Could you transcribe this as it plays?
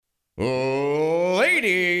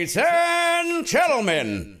Ladies and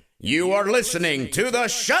gentlemen, you are listening to the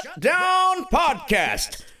Shutdown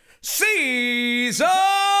Podcast, Season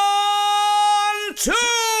 2!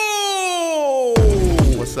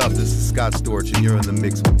 What's up? This is Scott Storch, and you're in the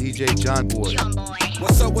mix with DJ John Boy.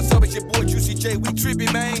 What's up? It's your boy Juicy J. We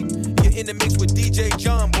trippy, man. You're in the mix with DJ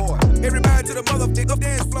John Boy. Everybody to the motherfucker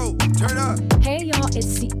dance floor. Turn up. Hey, y'all, it's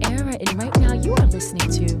Sierra, and right now you are listening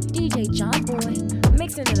to DJ John Boy.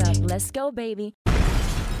 Mixing it up. Let's go, baby.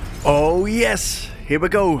 Oh, yes. Here we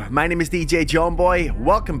go. My name is DJ John Boy.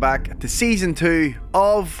 Welcome back to Season 2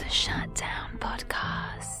 of The Shutdown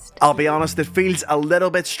Podcast. I'll be honest, it feels a little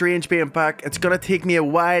bit strange being back. It's going to take me a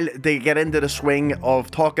while to get into the swing of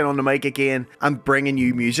talking on the mic again and bringing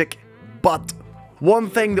you music. But one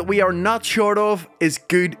thing that we are not short of is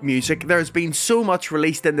good music. There's been so much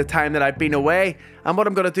released in the time that I've been away. And what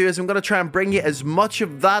I'm going to do is I'm going to try and bring you as much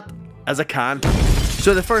of that as I can.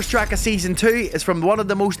 So the first track of Season 2 is from one of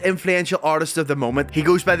the most influential artists of the moment. He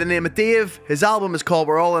goes by the name of Dave. His album is called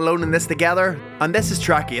We're All Alone in This Together. And this is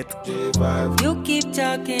track 8. You keep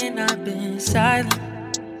talking, I've been silent.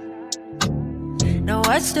 Now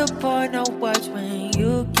what's the point of words when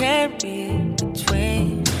you can't read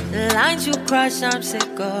between the lines you cross? I'm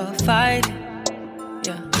sick of fighting.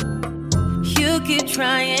 Yeah. You keep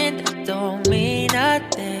trying, that don't mean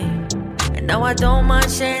nothing. Now I don't mind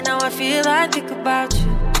saying how I feel, I think about you.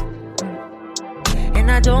 And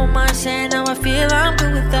I don't mind saying how I feel, I'm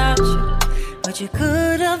good without you. But you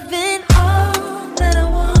could have been all that I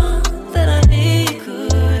want, that I need.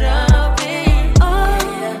 Could have been all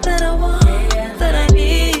that I want, that I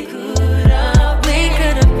need. Could have been.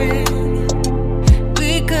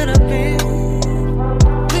 We could have been.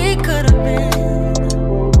 We could have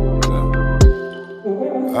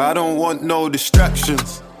been. I don't want no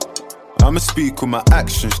distractions. I'ma speak with my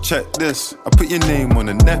actions, check this. I put your name on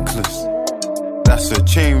a necklace. That's a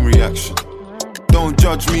chain reaction. Don't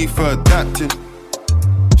judge me for adapting.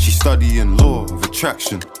 She's studying law of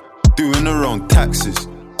attraction, doing her own taxes.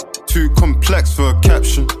 Too complex for a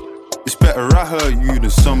caption. It's better I hurt you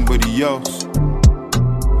than somebody else.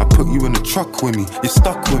 I put you in the truck with me, you're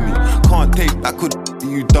stuck with me. Can't take back what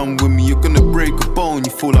you done with me. You're gonna break a bone,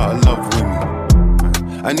 you fall out of love with me.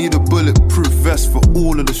 I need a bulletproof vest for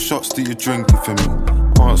all of the shots that you're drinking for me.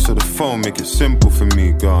 Answer the phone, make it simple for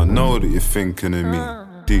me, girl. I know that you're thinking of me.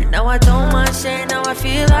 Deep. Now I don't mind saying how I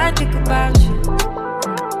feel, I think about you.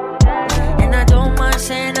 And I don't mind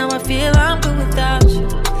saying how I feel, I'm good without you.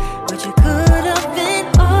 But you could have been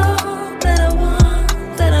all that I want,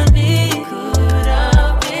 that I need. Could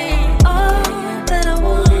have been all that I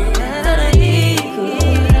want, that I need.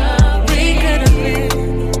 Could have been.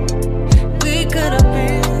 We could have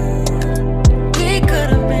been. We could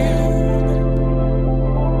have been.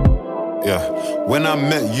 Yeah, when I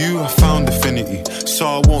met you, I found affinity. So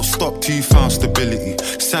I won't stop till you found stability.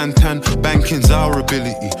 Santan, banking's our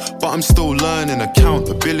ability. But I'm still learning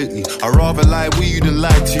accountability. I'd rather lie with you than lie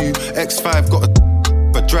to you. X5 got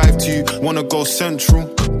a drive to you. Wanna go central?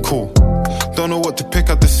 Cool. Don't know what to pick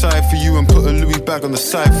up the side for you and put a Louis bag on the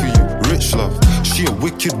side for you. Rich love, she a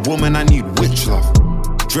wicked woman, I need witch love.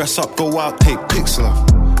 Dress up, go out, take pics love.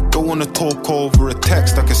 Don't wanna talk over a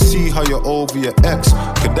text. I can see how you're over your ex.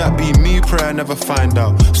 Could that be me? Pray I never find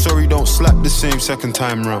out. Sorry, don't slap the same second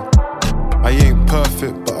time round. I ain't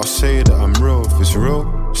perfect, but I'll say that I'm real. If it's real,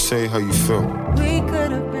 say how you feel. We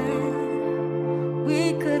could have been.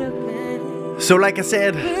 We could have been. So like I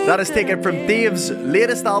said, that is taken from Dave's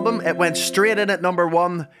latest album. It went straight in at number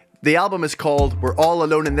 1. The album is called We're All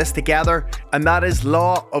Alone in This Together, and that is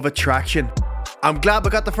Law of Attraction. I'm glad we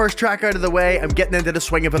got the first track out of the way. I'm getting into the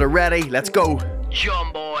swing of it already. Let's go.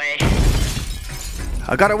 John Boy.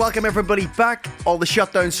 I gotta welcome everybody back, all the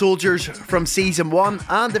Shutdown soldiers from Season 1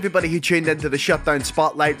 and everybody who tuned into the Shutdown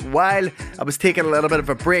Spotlight while I was taking a little bit of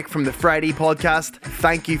a break from the Friday podcast.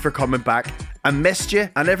 Thank you for coming back. I missed you,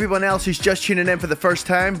 and everyone else who's just tuning in for the first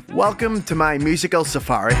time, welcome to my musical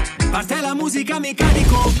safari. Parte la musica mi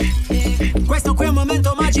carico, questo qui è un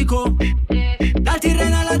momento magico, dal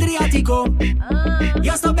Tirreno all'Adriatico,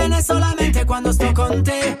 io sto bene solamente quando sto con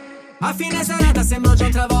te, a fine serata sembro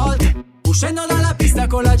John Travolta, uscendo dalla pista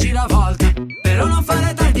con la giravolta, però non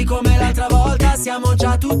fare tardi come l'altra volta, siamo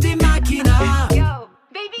già tutti in macchina.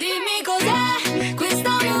 Dimmi cos'è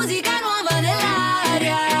questa musica nuova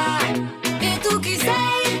dell'aria, e tu chi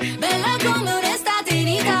sei, bella come un'estate in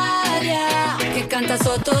Italia, che canta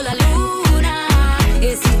sotto la luna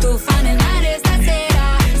e si tuffa nel mare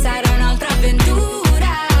stasera, sarà un'altra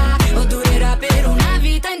avventura o durerà per una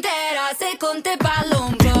vita intera, se con te ballo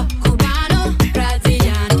un po'. Cubano,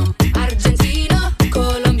 brasiliano, argentino,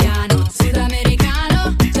 colombiano,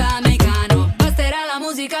 sudamericano, giamaicano.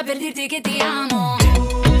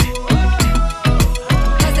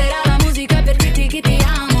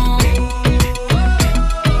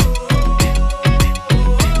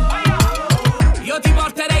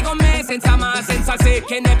 senza ma, senza se,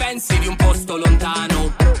 che ne pensi di un posto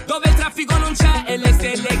lontano dove il traffico non c'è e le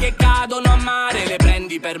stelle che cadono a mare le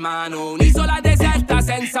prendi per mano? Un'isola deserta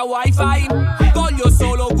senza wifi, voglio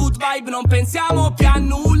solo good vibe, non pensiamo più a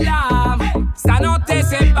nulla, stanotte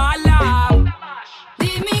se balla.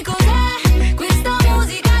 Dimmi cos'è questa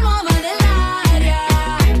musica nuova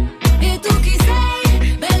dell'aria, e tu chi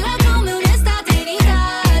sei, bella come un'estate in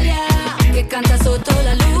Italia, che canta sotto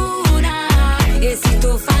la luna e si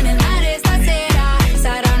tuffa nel mare stasera.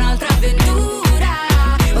 Sarà un'altra avventura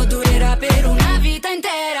o durerà per una vita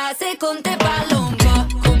intera, se con te ballo un po'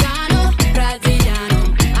 cubano,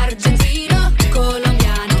 brasiliano, argentino,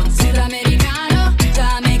 colombiano, sudamericano,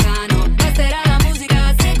 giamaicano. Basterà la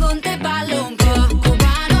musica se con te ballo un po'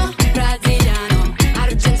 cubano, brasiliano,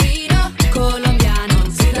 argentino, colombiano,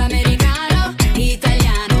 sudamericano,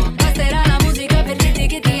 italiano. Basterà la musica per dirti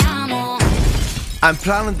che ti amo. I'm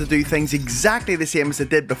planning to do things exactly the same as I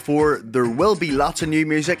did before. There will be lots of new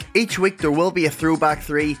music. Each week there will be a throwback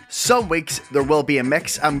 3. Some weeks there will be a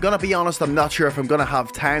mix. I'm gonna be honest, I'm not sure if I'm gonna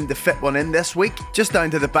have time to fit one in this week. Just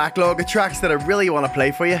down to the backlog of tracks that I really want to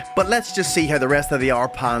play for you. But let's just see how the rest of the hour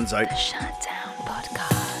pans out. Shutdown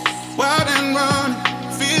Podcast. Wild and run,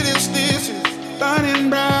 feel this is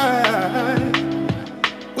burning bright.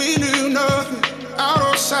 We knew nothing, out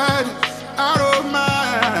of sight, out of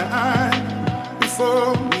mind.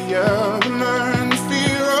 Before we ever learned the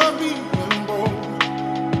fear of being bold,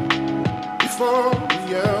 before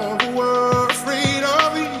we ever were afraid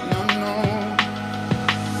of the unknown.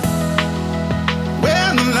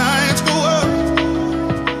 When the lights go up,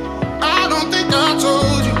 I don't think I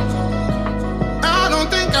told you, I don't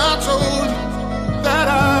think I told you that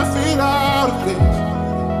I feel out of place.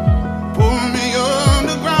 Pull me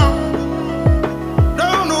underground,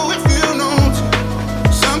 don't know if you notice.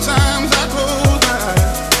 Sometimes I close my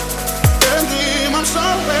eyes and dream I'm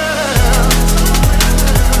somewhere.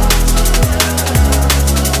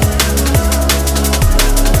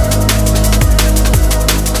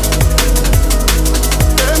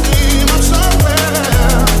 And dream I'm somewhere.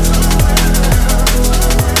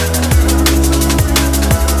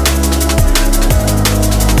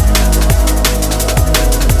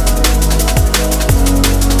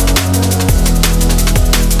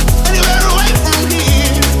 Anywhere away from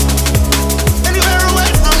here, anywhere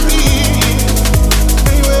away from here,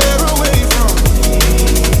 anywhere away from here,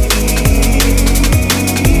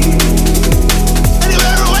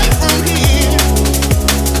 anywhere away from here,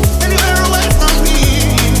 anywhere away from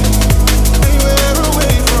here, anywhere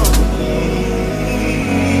away from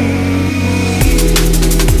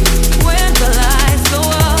When the lights go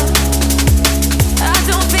up, I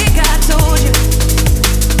don't think I told you,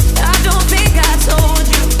 I don't think I told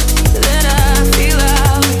you that I feel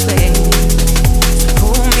out of place.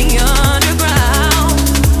 Pull me underground,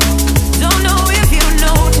 don't know if you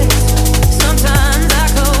notice. Sometimes I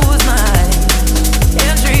close my eyes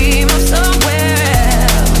and dream of somewhere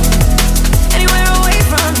else. Anywhere away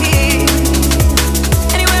from here,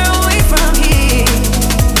 anywhere away from here,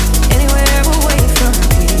 anywhere away from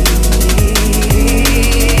here,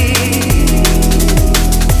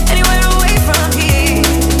 anywhere away from here,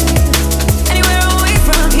 anywhere away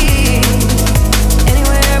from here,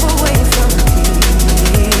 anywhere away from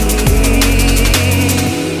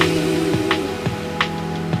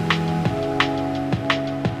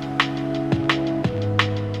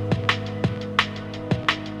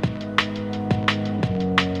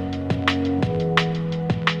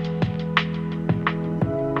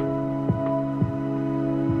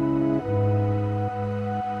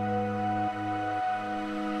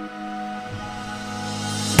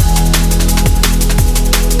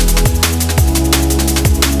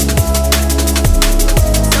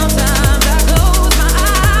Sometimes I close my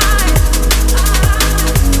eyes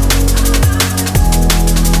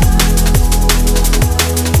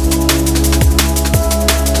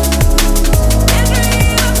and dream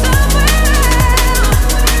of somewhere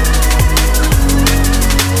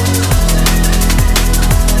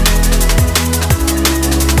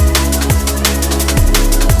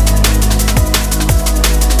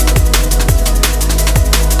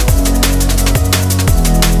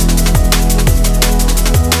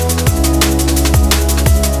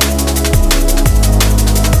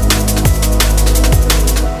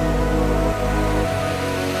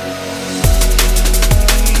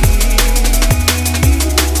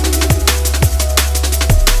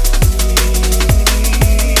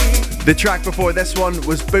The track before this one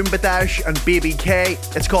was Boombadash and Baby K.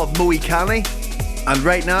 It's called Moikani. And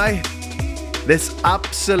right now, this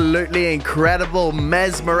absolutely incredible,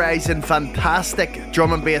 mesmerizing, fantastic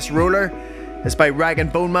drum and bass roller is by Rag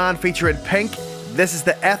and Bone Man featuring Pink. This is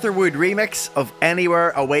the Etherwood remix of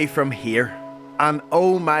Anywhere Away From Here. And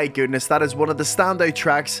oh my goodness, that is one of the standout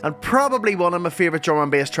tracks and probably one of my favourite drum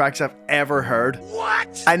and bass tracks I've ever heard.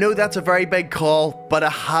 What? I know that's a very big call, but I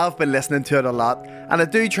have been listening to it a lot, and I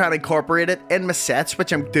do try and incorporate it in my sets,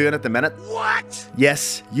 which I'm doing at the minute. What?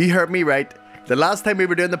 Yes, you heard me right. The last time we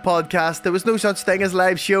were doing the podcast, there was no such thing as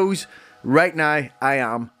live shows. Right now, I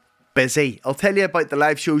am busy. I'll tell you about the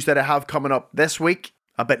live shows that I have coming up this week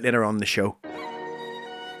a bit later on the show.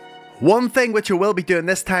 One thing which I will be doing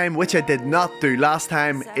this time, which I did not do last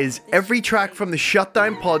time, is every track from the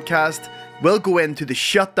Shutdown podcast will go into the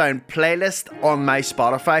Shutdown playlist on my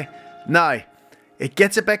Spotify. Now, it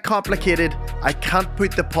gets a bit complicated. I can't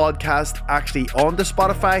put the podcast actually onto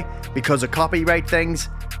Spotify because of copyright things,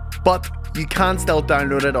 but you can still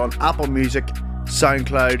download it on Apple Music,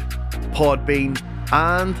 SoundCloud, Podbean,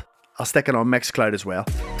 and I'll stick it on Mixcloud as well.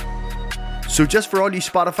 So just for all you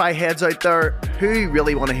Spotify heads out there who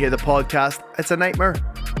really want to hear the podcast, it's a nightmare,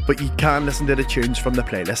 but you can listen to the tunes from the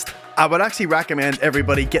playlist. I would actually recommend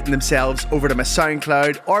everybody getting themselves over to my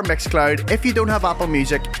SoundCloud or Mixcloud. If you don't have Apple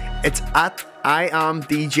Music, it's at I am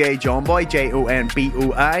DJ Jonboy,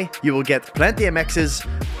 JONBOI. You will get plenty of mixes,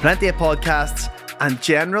 plenty of podcasts, and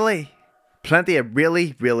generally plenty of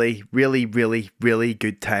really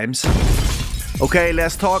good times. Okay,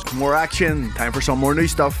 let's talk more action. Time for some more new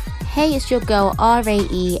stuff. Hey, it's your girl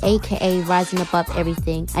RAE, aka Rising Above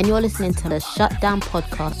Everything, and you're listening to the Shutdown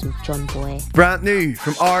Podcast with John Boy. Brand new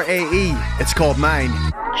from RAE, it's called Mine.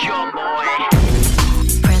 John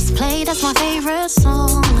Boy. Press play, that's my favorite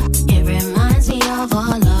song. It reminds me of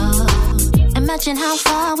our love. Imagine how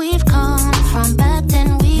far we've come from back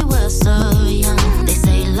then we were so young. They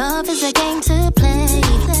say love is a game to play.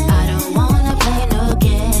 I don't wanna play no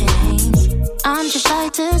games. I'm just shy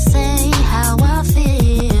to say how I feel.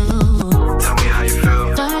 Tell me how you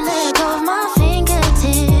feel. Don't let go of my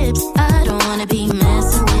fingertips. I don't wanna be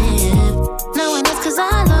messing with no one else, 'cause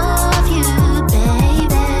I love you,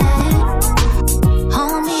 baby.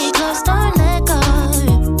 Hold me close, don't let go.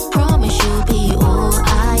 Promise you'll be all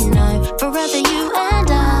I know. Forever you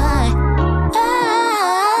and I.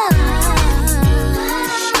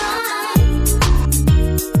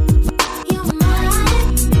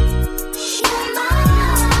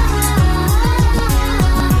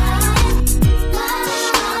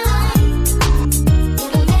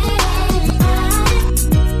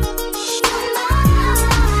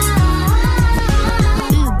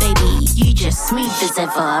 Smooth as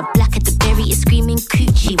ever, black at the berry is screaming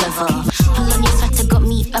coochie weather. Pull on your sweater, got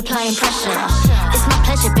me applying pressure. It's my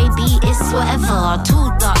pleasure, baby, it's whatever.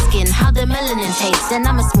 Tall dark skin, how the melanin tastes. And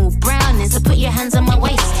I'm a small brownie, so put your hands on my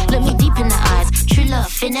waist. Look me deep in the eyes, true love,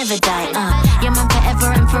 it never die. You're mine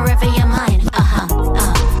forever and forever you're mine.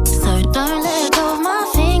 So don't let go of my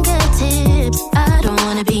fingertips. I don't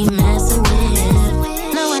wanna be messing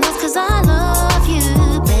with no one else, 'cause I love you,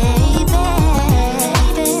 baby.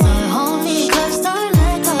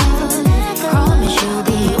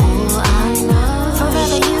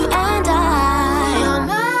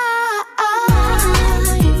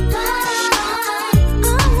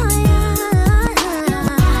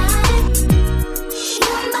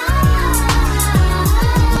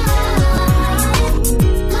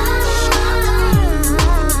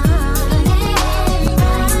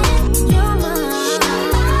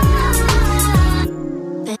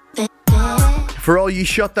 For all you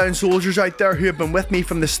Shutdown soldiers out there who have been with me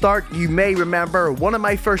from the start, you may remember one of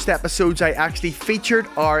my first episodes I actually featured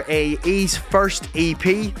RAE's first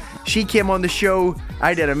EP. She came on the show,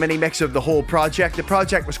 I did a mini mix of the whole project. The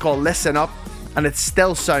project was called Listen Up, and it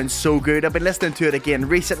still sounds so good. I've been listening to it again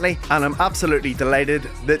recently, and I'm absolutely delighted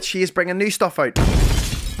that she is bringing new stuff out.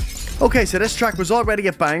 Okay, so this track was already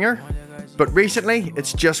a banger, but recently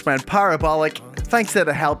it's just went parabolic thanks to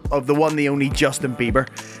the help of the one, the only Justin Bieber.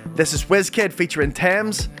 This is WizKid featuring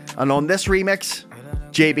Thames, and on this remix,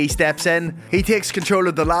 JB steps in. He takes control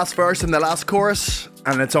of the last verse and the last chorus,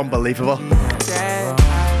 and it's unbelievable.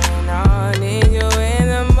 I need you in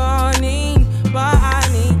the morning, but I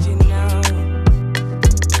need you now.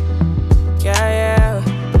 Yeah,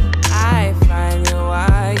 I find you,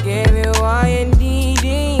 I give you all you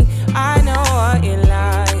needing. I know what you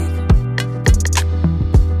like.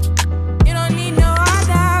 You don't need no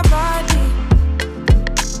other body.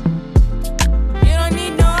 You don't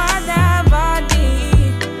need no other body.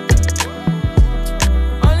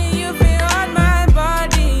 Only you feel on my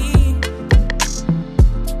body.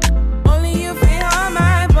 Only you feel on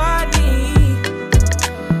my body.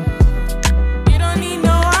 You don't need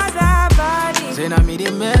no other body. Say now me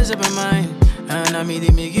they mess up your mind, and I me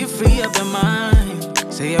they make you free up your mind.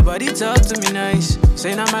 Say your body talk to me nice,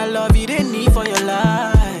 Say now my love you didn't need for your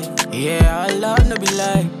life. Yeah, our love no be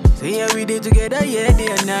like. Say yeah, we did together, yeah, day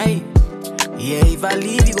and night. Yeah, if I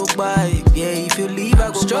leave, you go by. Yeah, if you leave, I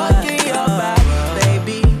go stroking by. Your body,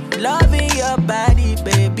 baby. Loving your body,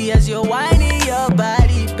 baby. As you're whining your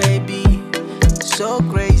body, baby. So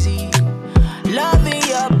crazy. Loving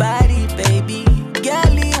your body, baby.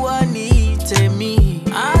 Girl, you want it to me.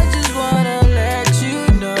 I just wanna let you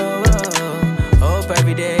know. Hope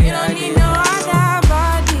every day you don't need no other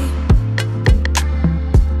body.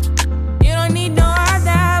 You don't need no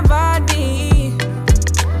other body.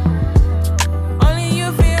 Only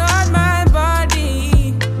you feel on my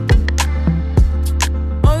body.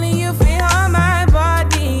 Only you feel on my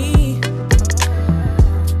body.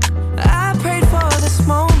 I prayed for this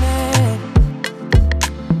moment.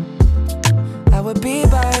 I would be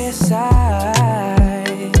by your side.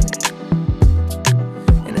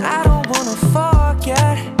 And I don't wanna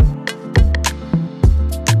forget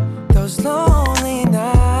those lonely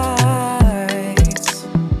nights.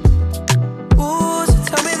 Ooh, so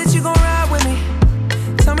tell me that you gon' ride with me.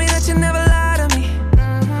 Tell me that you never lie to me.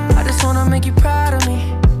 I just wanna make you proud of me.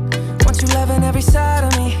 Want you loving every side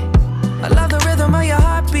of me. I love the rhythm of your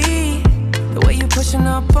heartbeat. The way you pushing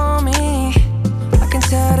up on me. I can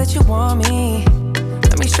tell that you want me.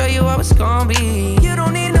 Let me show you how it's gon' be. You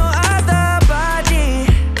don't need no other body.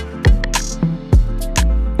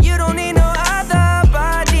 You don't need no other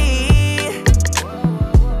body.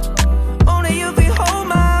 Only you feel hold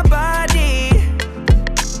my body.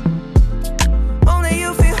 Only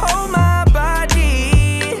you feel hold my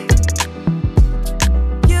body.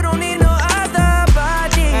 You don't need no other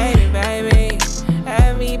body. Hey baby,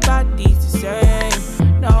 everybody's the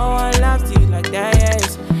same. No one loves you like that.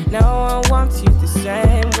 Yes. No one wants you the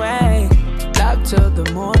same way. Love till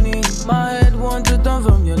the morning. My head wants to turn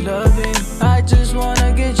from your loving. I just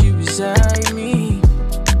wanna get you beside me.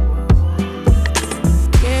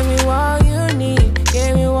 Give me all you need.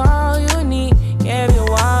 Give me all you need. Give me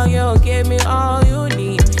all you. Give me all you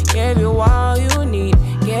need. Give you all you need.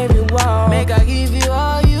 Give you all. Make I give you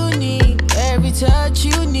all you need. Every touch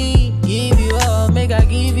you need. Give you all. Make I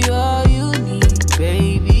give you all you need,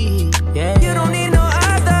 baby. Yeah. You don't need no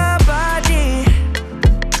other body.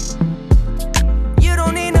 You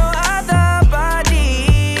don't need no other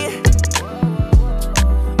body.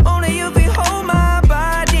 Only you feel hold my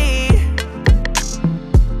body.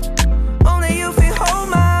 Only you feel hold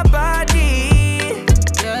my body.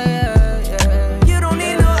 Yeah, yeah. You don't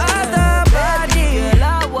need no other body. Girl,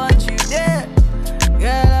 I want you there.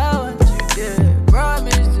 Girl, I want you there.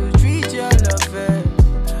 Promise to treat your love fair.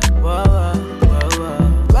 Whoa, whoa, whoa, whoa.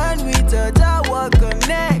 When we touch, I will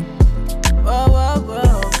connect. Whoa, whoa,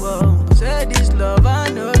 whoa, whoa. Say this love, I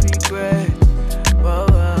no regret. Whoa,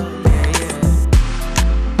 whoa, yeah, yeah.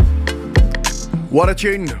 What a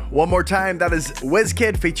tune. One more time, that is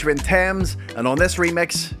WizKid featuring Thames, and on this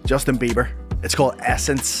remix, Justin Bieber. It's called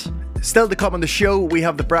Essence. Still to come on the show, we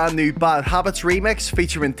have the brand new Bad Habits remix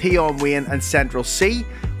featuring Tion Wayne and Central C.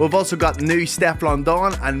 We've also got new Stefflon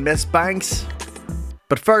Don and Miss Banks.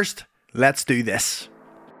 But first, let's do this.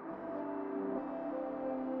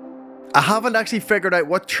 I haven't actually figured out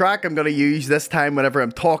what track I'm going to use this time whenever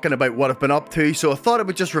I'm talking about what I've been up to, so I thought I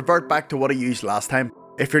would just revert back to what I used last time.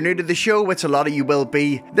 If you're new to the show, which a lot of you will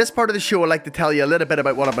be, this part of the show I like to tell you a little bit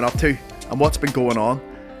about what I've been up to and what's been going on.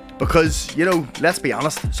 Because, you know, let's be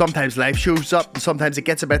honest, sometimes life shows up and sometimes it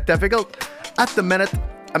gets a bit difficult. At the minute,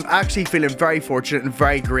 I'm actually feeling very fortunate and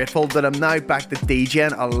very grateful that I'm now back to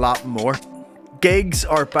DJing a lot more. Gigs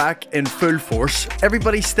are back in full force.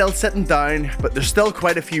 Everybody's still sitting down, but there's still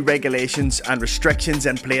quite a few regulations and restrictions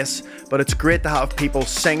in place, but it's great to have people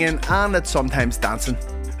singing and it's sometimes dancing.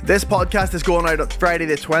 This podcast is going out on Friday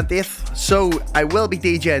the 20th, so I will be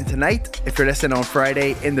DJing tonight, if you're listening on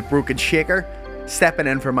Friday, in the Broken Shaker, stepping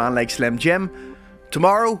in for a man like Slim Jim.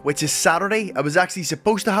 Tomorrow, which is Saturday, I was actually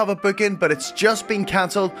supposed to have a booking, but it's just been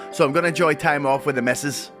cancelled, so I'm going to enjoy time off with the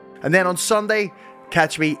missus. And then on Sunday,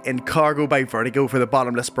 catch me in Cargo by Vertigo for the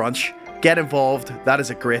Bottomless Brunch. Get involved, that is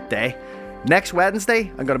a great day. Next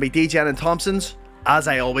Wednesday, I'm going to be DJing in Thompson's, as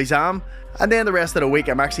I always am. And then the rest of the week,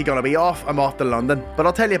 I'm actually going to be off. I'm off to London, but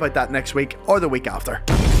I'll tell you about that next week or the week after.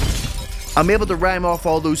 I'm able to rhyme off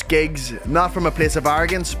all those gigs, not from a place of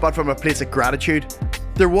arrogance, but from a place of gratitude.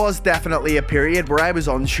 There was definitely a period where I was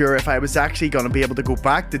unsure if I was actually going to be able to go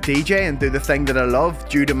back to DJ and do the thing that I love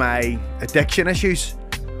due to my addiction issues.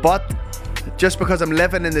 But just because I'm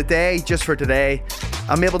living in the day, just for today,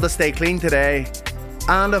 I'm able to stay clean today,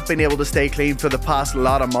 and I've been able to stay clean for the past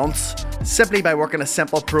lot of months, simply by working a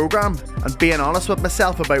simple program and being honest with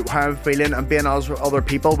myself about how I'm feeling and being honest with other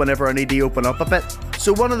people whenever I need to open up a bit.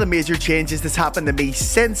 So one of the major changes that's happened to me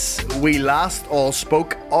since we last all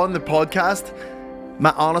spoke on the podcast, my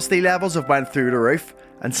honesty levels have went through the roof.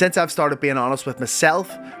 And since I've started being honest with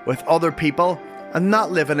myself, with other people, and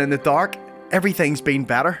not living in the dark, everything's been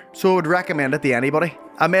better. So I would recommend it to anybody.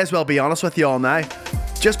 I may as well be honest with you all now.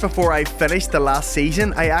 Just before I finished the last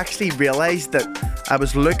season, I actually realised that I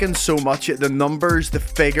was looking so much at the numbers, the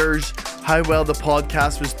figures, how well the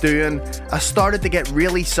podcast was doing. I started to get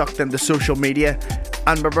really sucked into social media,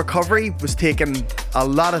 and my recovery was taking a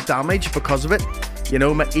lot of damage because of it. You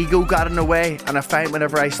know, my ego got in the way, and I find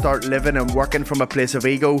whenever I start living and working from a place of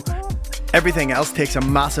ego, everything else takes a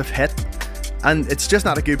massive hit, and it's just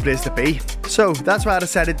not a good place to be. So that's why I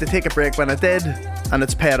decided to take a break when I did, and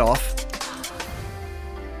it's paid off.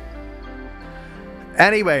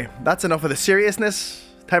 Anyway, that's enough of the seriousness.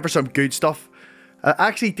 Time for some good stuff. I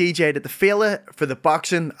actually DJ'd at the Fela for the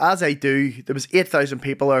boxing, as I do. There was 8,000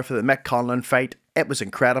 people there for the Mick Conlan fight. It was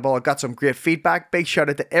incredible. I got some great feedback. Big shout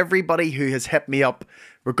out to everybody who has hit me up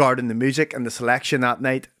regarding the music and the selection that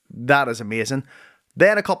night. That is amazing.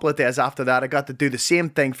 Then a couple of days after that, I got to do the same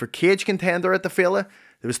thing for Cage Contender at the Fela.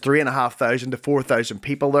 There was 3,500 to 4,000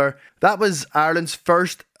 people there. That was Ireland's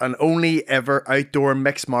first and only ever outdoor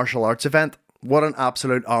mixed martial arts event. What an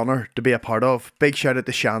absolute honour to be a part of. Big shout out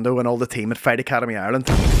to Shando and all the team at Fight Academy Ireland.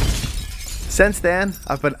 Since then,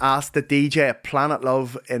 I've been asked to DJ at Planet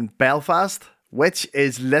Love in Belfast, which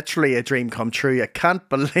is literally a dream come true. I can't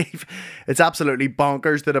believe it's absolutely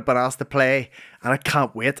bonkers that I've been asked to play, and I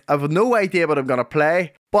can't wait. I have no idea what I'm going to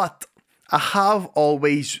play, but I have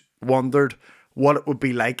always wondered what it would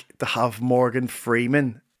be like to have Morgan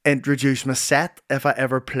Freeman introduce my set if I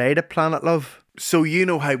ever played at Planet Love. So you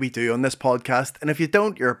know how we do on this podcast, and if you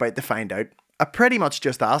don't, you're about to find out. I pretty much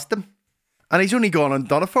just asked him, and he's only gone and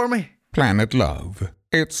done it for me. Planet Love,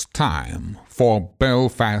 it's time for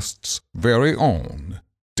Belfast's very own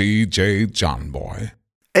DJ John Boy.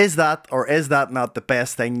 Is that or is that not the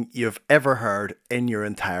best thing you've ever heard in your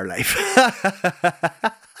entire life?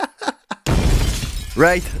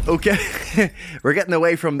 Right, okay, we're getting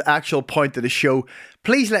away from the actual point of the show.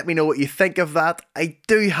 Please let me know what you think of that. I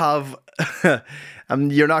do have, and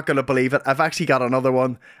you're not going to believe it, I've actually got another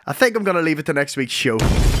one. I think I'm going to leave it to next week's show.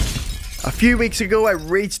 A few weeks ago, I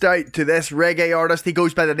reached out to this reggae artist. He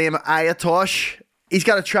goes by the name of Ayatosh. He's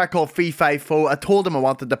got a track called Fee Fi Fo. I told him I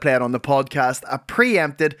wanted to play it on the podcast. I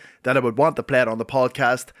preempted that I would want to play it on the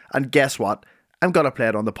podcast, and guess what? I'm going to play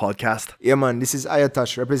it on the podcast. Yeah, man, this is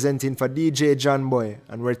Ayatosh representing for DJ John Boy,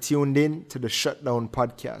 and we're tuned in to the Shutdown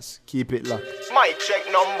Podcast. Keep it locked. Mic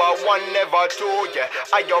check number one, never two, yeah.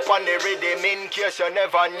 I up on the rhythm in case you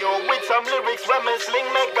never knew. With some lyrics when me sling,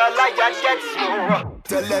 make a liar get smooth.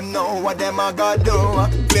 Tell them know what them a gotta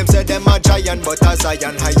do. Claim say them a giant, but a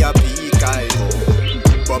Zion higher peak I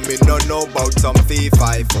go. But me no know about some Fee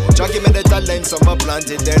Fi Fo. Just give me the talent, some a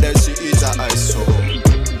planted there, the seeds I sow.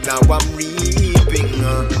 Now I'm reaping.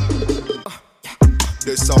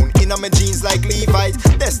 The sound in my jeans like Levi's,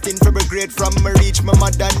 destined for a grade from me reach my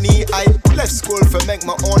mother knee. I left school for make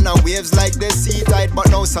my own and waves like the sea tide, but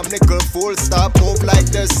now some nickel full stop move like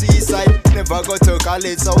the seaside. Never go to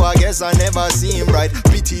college, so I guess I never seem right.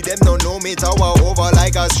 Pity them don't know me, tower over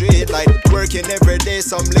like a straight light. Working every day,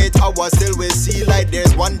 some late hours still with see light.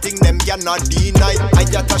 There's one thing them cannot deny.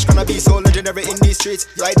 Ayatosh gonna be so legendary in these streets.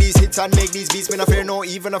 Write these hits and make these beats. Me no fear no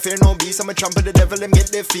even, no fear no beast. I'm a trample the devil and get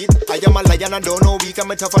defeat. I am a lion and don't know weak. I'm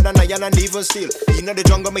a tougher than iron and even steel. In the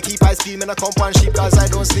jungle, me keep high speed. Me no compound sheep cause I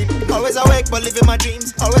don't sleep. Always awake but living my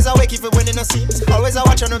dreams. Always awake even when it no seems. Always I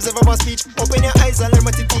watch and observe about speech. Open your eyes and learn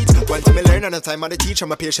what to teach. Want to me learn and the time of the teach.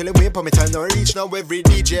 I'm a patiently wait for me time no reach. Now every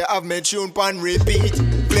DJ have me tune pan repeat.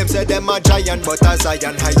 Claim say them a giant but a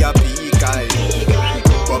Zion higher peak I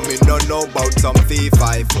but me no know about some Fee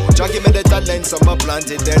Fi Fo. Just give me the talent, some a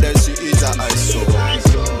planted there, the seeds I sow.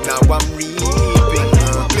 Now I'm reaping.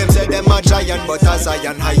 Claim say them a giant, but a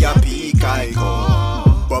Zion higher peak I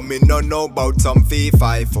go. But me no know about some Fee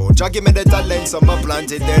Fi Fo. Just give me the talent, some a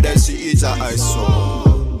planted there, the seeds I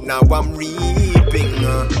sow. Now I'm reaping.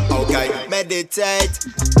 Okay, meditate.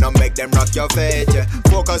 Now make them rock your faith, yeah.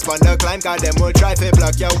 Focus on the climb, cause them will try to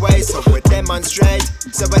block your way. So we demonstrate.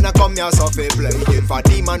 So when I come here, so fi play. If a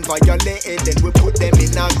demon violate, then we put them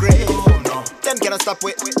in a grave. Oh, no. Them cannot stop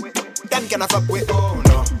with. Them cannot fuck with. Oh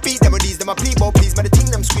no. Beat them with these, them a please, oh please. Man, the thing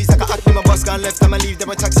them squeeze like a act, them a bus gone left, them a leave, them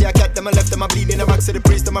a taxi, I cat, them a left, them a bleed in a max to the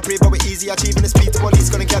priest, them a pray, but we easy achieving the speed, the police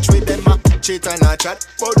gonna catch with them, shit and a chat.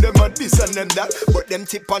 But them a this and them that. But them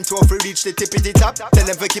tip on toe for reach the tippity top. Tell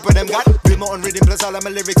them for keep what them got. Build my own rhythm plus all of my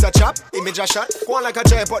lyrics are chop. Image a shot. Go on like a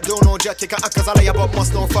giant but don't know jack. Kick a act cause all I about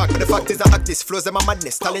must know fact. But the fact is I act this. Flows them a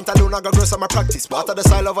madness. Talent alone I got grow some practice. Water the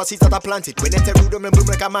style of a seed that I planted. When enter root them and bloom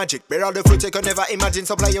like a magic. Bear all the fruit you could never imagine.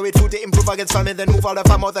 Supply you with food to improve against famine. Then move all the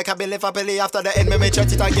farm out like a belly for belly. After the end me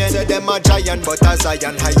chat it again. Say them a giant but a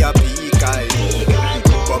Zion higher peak.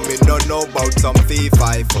 But me don't know about some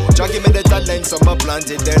fee-fi-fo. Jah give me the talent, some a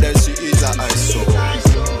planted there, the seeds I sow.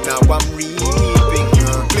 Now I'm reaping.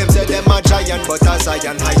 Claim say them a giant, but a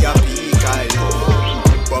Zion higher peak I know.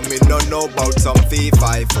 But me don't know about some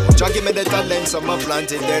fee-fi-fo. Jah give me the talent, some a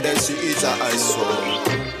planted there, the seeds I sow.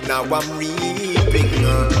 Now I'm reaping.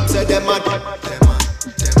 Say them a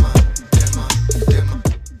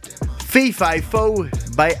Fee-Fi-Fo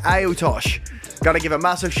by Iotosh. Gotta give a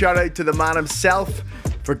massive shout out to the man himself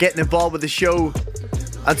for getting involved with the show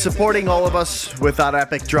and supporting all of us with that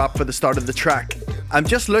epic drop for the start of the track. I'm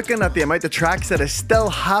just looking at the amount of tracks that I still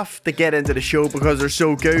have to get into the show because they're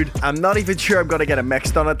so good. I'm not even sure I'm gonna get it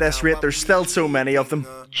mixed on at this rate. There's still so many of them.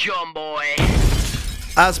 John Boy.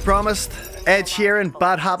 As promised, Ed Sheeran,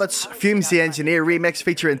 Bad Habits, Fumes the Engineer remix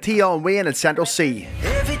featuring Tion Wayne and Central C.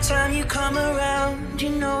 Every time you come around, you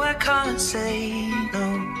know I can't say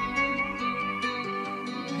no.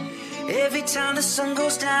 Every time the sun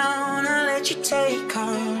goes down, I let you take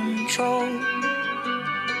control.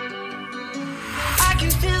 I can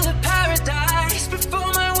feel the paradise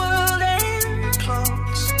before my world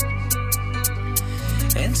implodes.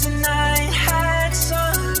 And tonight had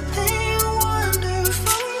something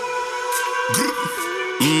wonderful.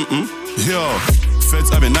 Yo, feds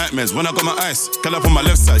having nightmares when I got my ice. Girl up on my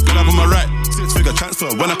left side, girl up on my right. 6-figure transfer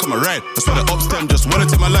when I come a ride. That's why the ops them just wanna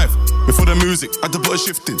take my life. Before the music, I had to put a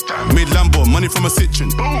shift in. Made Lambo, money from a kitchen.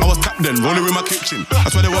 I was tapped then, rolling with my kitchen.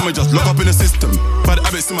 That's why they want me just lock up in the system. Bad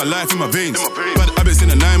habits in my life, in my veins. Bad habits in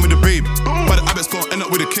the 9 with the babe. Bad habits gon' end up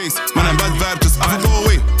with a case. Man, I'm bad vibe, just I go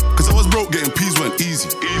away. Cause I was broke, getting peas weren't easy.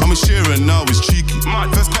 I'm a sharer now, it's cheeky.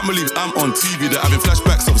 First can't believe I'm on TV. They're having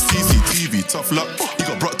flashbacks of CCTV. Tough luck, he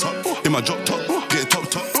got brought top. In my drop top, getting top.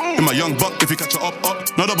 In my young buck, if you catch it up.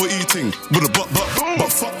 No double eating, with a butt.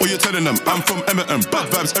 But fuck what you're telling them. I'm from Emerton, bad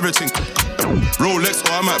vibes, everything. Rolex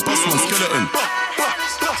or I might bust one skeleton.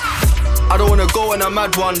 I don't wanna go on a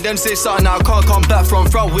mad one, then say something that I can't come back from.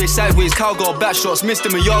 Front way, sideways, cowgirl, back shots. Mr.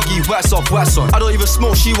 Miyagi, wax off, wax on. I don't even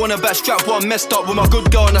smoke, she wanna back strap one. Messed up with my good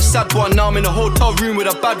girl and a sad one. Now I'm in a hotel room with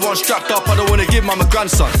a bad one strapped up. I don't wanna give mama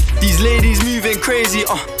grandson. These ladies moving crazy,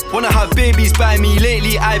 wanna have babies by me.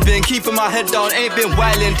 Lately I've been keeping my head down, ain't been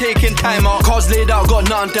wildin', taking time out. Cars laid out, got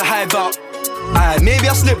nothing to hide about. Maybe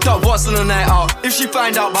I slipped up once on a night out. If she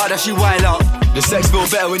find out about that, she wild out. The sex feel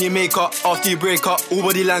better when you make up. After you break up, all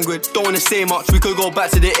body language, don't wanna say much. We could go back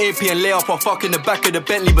to the AP and lay up or fuck in the back of the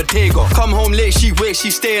Bentley Bottega. Come home late, she waits,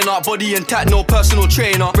 she staying up. Body intact, no personal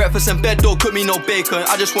trainer. Breakfast in bed, don't cook me no bacon.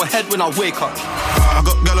 I just want head when I wake up. I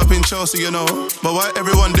got gal up in Chelsea, you know. But why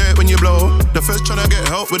everyone there when you blow? The first tryna get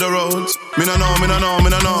help with the roads. Me no know.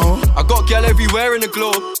 I got gal everywhere in the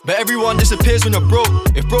globe, but everyone disappears when you're broke.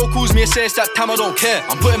 If bro calls me and says that time I don't care,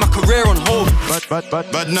 I'm putting my career on hold.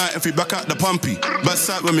 Bad night if we back out the pumpy. Bad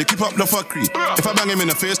side when we keep up the fuckery. If I bang him in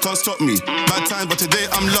the face, can't stop me. Bad times, but today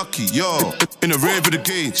I'm lucky. Yo, in a rave with a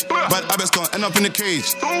gauge. Bad habits can't end up in the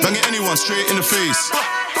cage. Banging anyone straight in the face.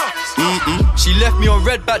 She left me on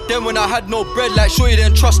red back then when I had no bread. Like sure you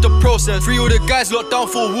didn't trust the process. Free all the guys locked down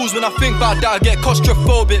for walls. When I think about that I get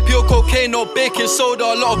claustrophobic. Pure cocaine, no baking soda.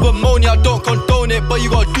 A lot of ammonia, I don't condone it. But you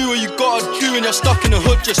gotta do what you gotta do. And you're stuck in the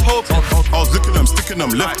hood just hoping. I was licking them, sticking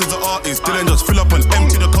them. Left as an artist. Didn't just fill up and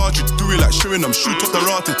empty the cartridge. Do it like shooting them. Shoot up the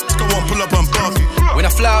rotted. Stick one, pull up and park it. When I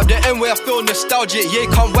fly up the end where I feel nostalgic. Yeah,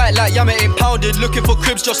 come white like Yama ain't pounded. Looking for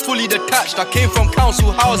cribs just fully detached. I came from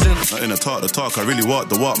council housing. Not in the talk, I really walk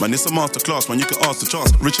the walk. Man, it's a masterclass, man, you can ask the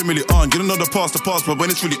chance. Rich and really on, you don't know the past, but when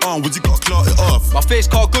it's really on, would you gotta clout it off? My face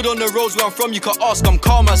card good on the roads where I'm from, you can ask. I'm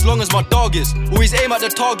calm as long as my dog is. Always aim at the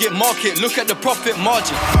target market, look at the profit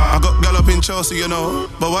margin. I got gal up in Chelsea, you know.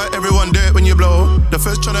 But why everyone there when you blow? The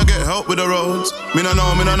first tryna get help with the roads. Me no know.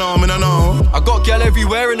 I got gal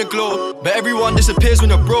everywhere in the globe, but everyone disappears when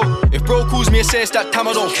you're broke. If bro calls me and says that time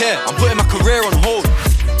I don't care, I'm putting my career on hold.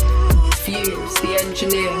 Fuse the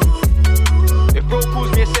engineer. If bro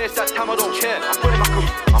calls me and says that time I don't care,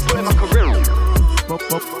 I'm putting my career on.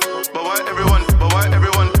 But why everyone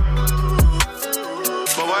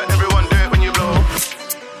there when you blow?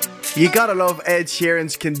 You gotta love Ed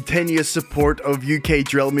Sheeran's continuous support of UK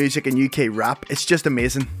drill music and UK rap. It's just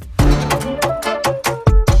amazing.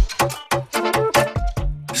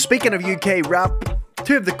 Speaking of UK rap,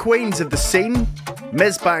 two of the queens of the scene,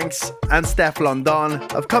 Ms. Banks and Steph London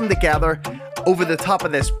have come together over the top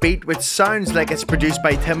of this beat, which sounds like it's produced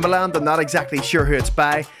by Timbaland. I'm not exactly sure who it's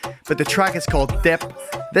by, but the track is called Dip.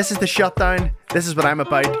 This is the Shutdown. This is what I'm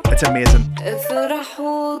about. It's amazing.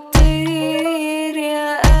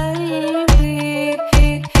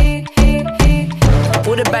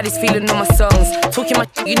 All the baddies feeling on my songs. Talking my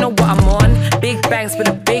you know what I'm on. Big bangs with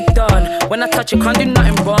a big don. When I touch it, can't do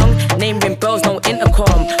nothing wrong. Name ring bells, no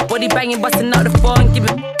intercom. Body banging, busting out the phone. Give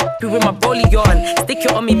it with my rollie on. Stick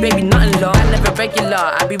it on me, baby, nothing long. I never regular.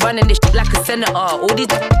 I be running this shit like a senator. All these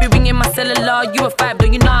be ringing my cellular. You a 5,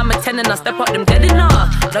 don't you know I'm a 10 and I step up them dead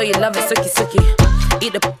enough. Know you love it, sucky sucky.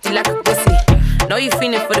 Eat the pussy like a pussy. Know you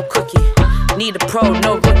feeling for the cookie. Need a pro,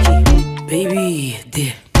 no rookie. Baby,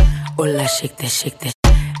 dip. Hola, shake that.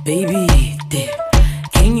 Baby, dip.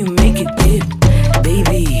 Can you make it dip?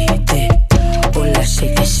 Baby, dip. Hola,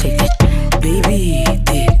 shake that. Baby,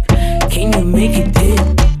 dip. Can you make it dip?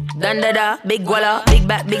 Dandada, big walla, big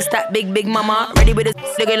back, big stack, big mama. Ready with it,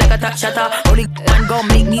 nigga like a top shatter. Holy man gon'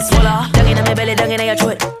 make me swallow. Dung in my belly, dung in your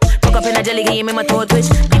throat. Fuck up in a jelly, game in my toe twitch.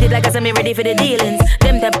 Beat it like I said, me ready for the dealings.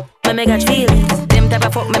 Them type, me catch feelings. Them type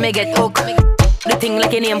of fuck, me get hook. The thing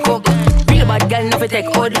like your name cook. Real bad girl, no fi take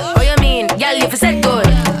hold. Oh you mean, girl, you fi set good.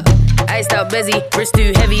 Iced out busy, wrist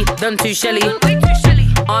too heavy, done too shelly.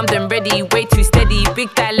 Armed and ready, way too steady.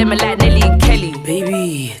 Big thigh lemon like Nelly and Kelly.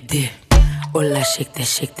 Baby, dip. Hola, shake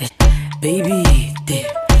that. Baby, dip.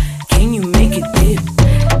 Can you make it dip?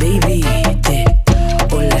 Baby, dip.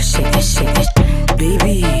 Hola, shake that.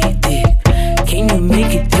 Baby, dip. Can you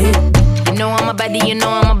make it dip? You know I'm a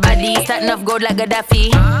baddie, Starting off gold like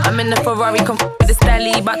Gaddafi. I'm in the Ferrari, come with the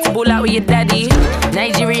stally. Back to ball out with your daddy.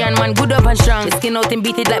 Nigerian man, good up and strong. The skin out and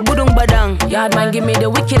beat it like budung badang. Yard man, give me the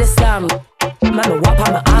wickedest slam. Man, wap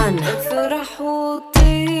on my hand.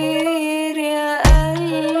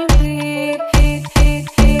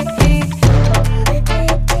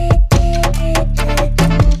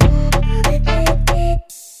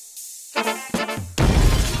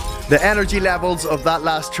 The energy levels of that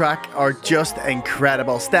last track are just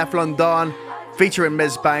incredible. Steph London featuring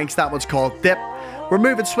Ms. Banks, that one's called Dip. We're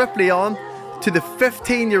moving swiftly on to the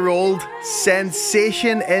 15-year-old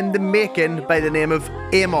sensation in the making by the name of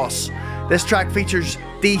Amos. This track features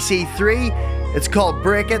DC3, it's called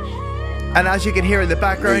Break It, and as you can hear in the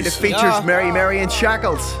background, it features Mary and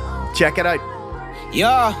Shackles. Check it out.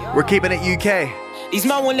 Yeah, we're keeping it UK. These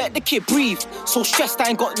man won't let the kid breathe, so stressed I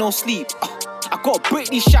ain't got no sleep. I gotta break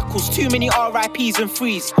these shackles, too many RIPs and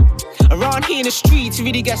frees. Around here in the streets, it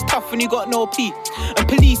really gets tough when you got no P. And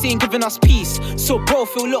police ain't giving us peace. So bro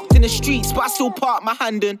feel locked in the streets, but I still park my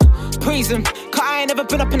hand and praise him, cause I ain't never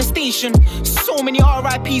been up in a station. So many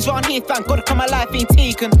RIPs around here, thank God my life ain't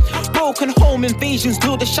taken. Broken home invasions,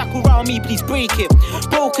 build the shackle around me, please break it.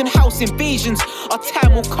 Broken house invasions, our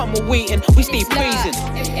time will come, we're waiting, we stay praising.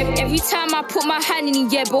 Every time I put my hand in,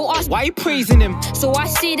 yeah, bro, ask why you praising him? So I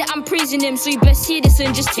say that I'm praising him, so you best hear this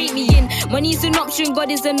and just take me in. Money's an option,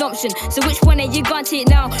 God is an option. So which one are you gonna take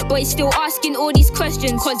now? But he's still asking all these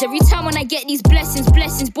questions. Cause every time when I get these blessings,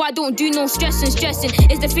 boy, I don't do no stressing.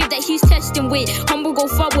 It's the faith that he's testing with. Humble go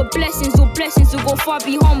far with blessings, or blessings will go far,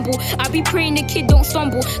 be humble. I be praying the kid don't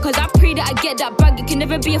stumble. Cause I pray that I get that bag. It can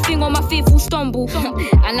never be a thing on my faithful stumble.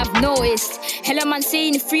 And I've noticed, hella man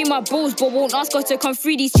saying free my bros, but won't ask us to come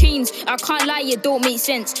free these chains. I can't lie, it don't make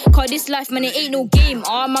sense. Cause this life, man, it ain't no game.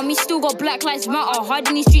 Man, we still got Black Lives Matter. Hard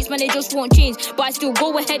in these streets, man, they just won't change. But I still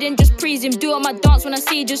go ahead and just praise him. Do it on my dance when I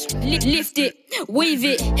say just lift it, wave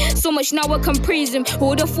it. So much now I can praise him. Who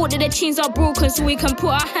would've thought that the chains are broken, so we can put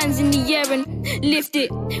our hands in the air and lift it,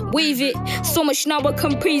 wave it. So much now I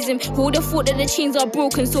can praise him. Who would've thought that the chains are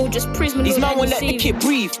broken, so just praise me. These man won't let the kid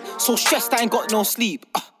breathe, so stressed I ain't got no sleep.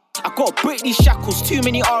 I gotta break these shackles, too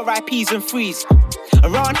many RIPs and frees.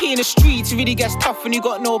 Around here in the streets, it really gets tough when you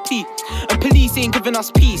got no P. And police ain't giving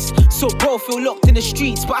us peace. So bro feel locked in the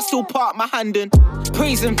streets, but I still park my hand and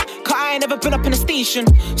praise him, cause I ain't never been up in a station.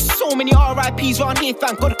 So many RIPs around here,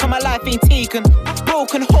 thank God my life ain't taken.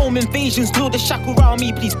 Broken home invasions, build a shackle around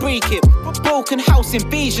me, please break it. Broken house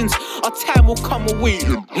invasions, our time will come away.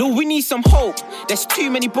 Lord, we need some hope, there's too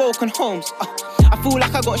many broken homes. I feel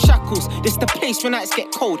like I got shackles, this the place when nights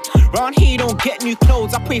get cold. Round here don't get new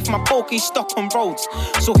clothes, I pray for my bulky stock on roads.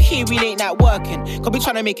 So here we ain't not working, cause we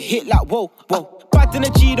tryna make a hit like whoa. Bad than a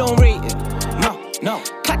G don't rate it, no.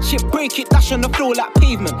 Catch it, break it, dash on the floor like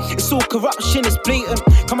pavement. It's all corruption, it's blatant.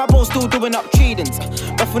 Cause my bro still doing up tradings.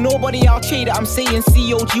 But for nobody I'll trade it, I'm saying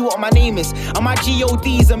COG what my name is. And my GOD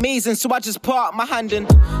is amazing, so I just put out my hand and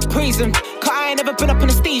praise him. Cause I ain't never been up in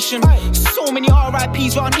a station. So many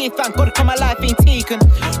RIPs round here, thank God my life ain't taken.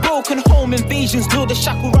 Broken home invasions, build a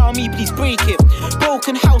shackle round me, please break it.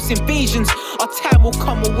 Broken house invasions, our time will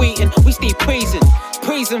come, we're waiting. We stay praising,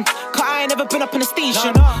 praise him. Cause I ain't never been up in a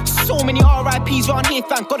station. So many RIPs round here,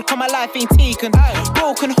 thank God my life ain't taken.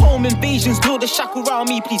 Broken home invasions, build a shackle round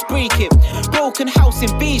me, please break it. Broken house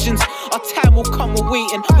invasions, our time will come, we're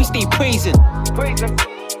waiting. We stay praising, praise him,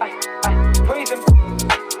 praise him, praise him,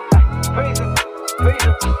 praise him,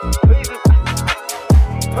 praise him,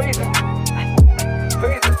 praise him,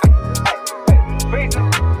 praise him, praise him,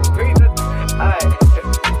 praise him.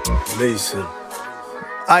 Listen,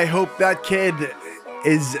 I hope that kid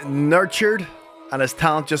is nurtured and his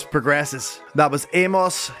talent just progresses. That was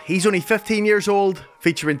Amos. He's only 15 years old,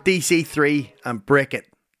 featuring DC3 and Break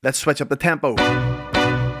It. Let's switch up the tempo.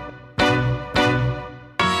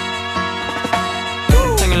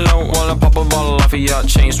 While I pop a bottle off of your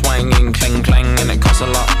chain swinging, clang clang, and it costs a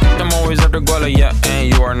lot. I'm always at the guala, yeah,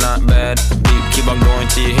 and you are not bad. Deep, keep on going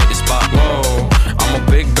till you hit the spot. Whoa, I'm a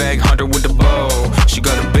big bag hunter with the bow. She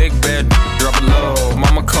got a big bed, drop it low.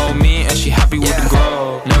 Mama called me and she happy with the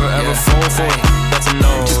grow. Never ever fall for it, that's a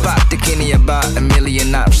no. Just pop the Kenny about a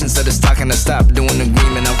million options. So the stock and I stop doing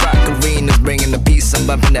agreement. I rock arenas, bringing the peace. I'm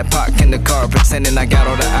bumping that park in the car, pretending I got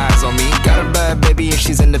all the eyes on me. Got a bad baby and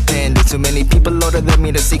she's independent. Too many people older than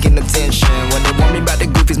me, they're seeking attention. When they want me about the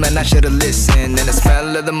goofies, man, I should've listened. And the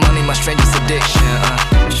smell of the money, my strangest addiction.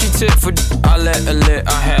 She tip for I let her lit,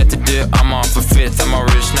 I had to dip. I'm off a fifth, I'm all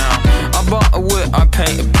rich now. I bought a whip, I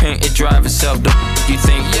paint a paint, it drive itself. You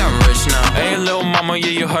think, yeah, I'm rich now. Hey, little mama,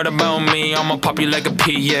 yeah, you heard about me. I'ma pop you like a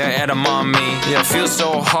pea, yeah, at a mommy. Yeah, feel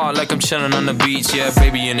so hot like I'm chilling on the beach. Yeah,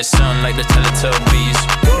 baby in the sun like the Teletubbies.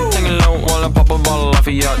 Hanging low while I pop a bottle off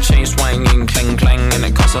of your chain swinging, clang clang, and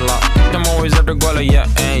it costs a lot. I'm always at the guala, yeah,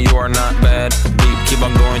 and you are not bad. Deep, keep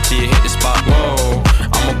on going till you hit the spot. Whoa,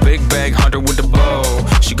 I'm a big bag hunter with the bow.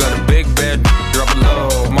 She got a big bed, drop it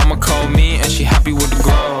low. Mama called me and she happy with the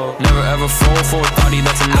grow. Never ever fall for a thotty,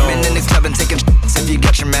 that's a no. I've been in the club and taking if you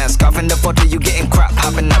got your mask off in the photo, you getting crap,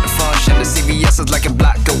 hopping out the function. The CVS is like a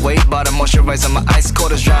block away, but I'm moisturizing my ice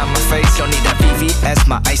cold is dry on my face. Don't need that VVS,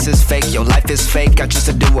 my ice is fake, your life is fake. I choose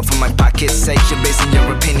to do it for my pocket's sake. You're basing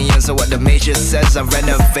your opinions on what the major says. I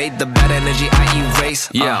renovate the bad energy, I erase.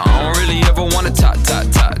 Yeah, I don't really ever wanna top.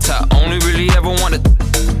 Only really ever wanna.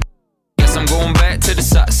 Yes, I'm going back to the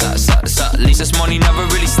side. At least this money never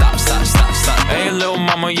really stops. Hey, little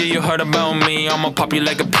mama, yeah, you heard about me. I'ma pop you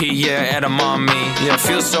like a pea, yeah, at a mommy. Yeah,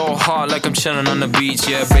 feel so hot like I'm chilling on the beach.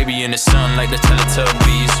 Yeah, baby in the sun like the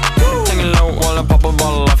Teletubbies. Hanging low while I pop a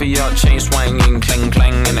bottle off of your chain swinging, clang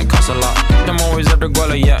clang, and it costs a lot. I'm always at the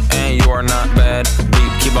guala, yeah, and you are not bad.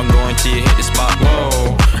 Deep, keep on going till you hit the spot.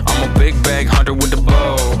 Whoa, I'm a big bag hunter with the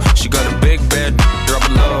bow. She got a big bed, drop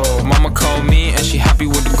it low. Mama called me and she happy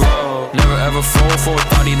with the grow. Never ever fall for a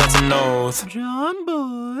thotty, that's a no. John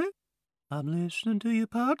Boy, I'm listening to your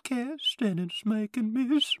podcast and it's making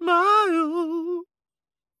me smile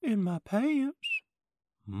in my pants.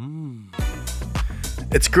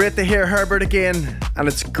 It's great to hear Herbert again, and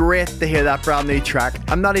it's great to hear that brand new track.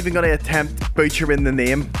 I'm not even going to attempt butchering the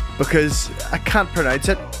name because I can't pronounce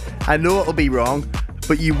it. I know it'll be wrong,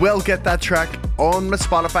 but you will get that track on my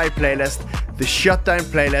Spotify playlist, the Shutdown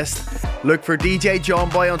playlist. Look for DJ John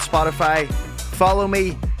Boy on Spotify, follow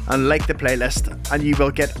me and like the playlist, and you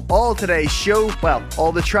will get all today's show, well,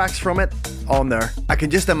 all the tracks from it on there. I can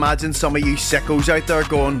just imagine some of you sickos out there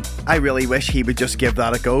going, I really wish he would just give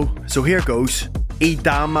that a go. So here goes.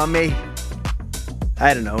 Edamame.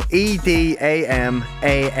 I don't know. E-D-A-M-A-M-E.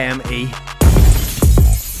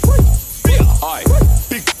 Aye,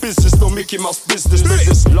 big business, no Mickey Mouse business.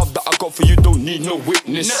 Love that I got for you, don't need no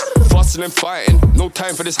witness. Fussing and fighting, no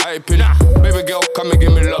time for this hyping. Baby girl, come and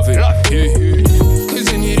give me loving. Yeah.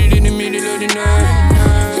 Cause I need it in the middle of the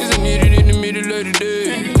night. Cause I need it in the middle of the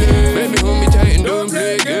day. Baby, hold me tight and don't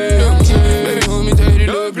play games. Baby, hold me tight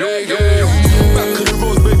and don't play games. Back to the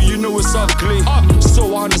road, baby, you know it's ugly.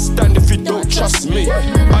 So I understand if you don't trust me.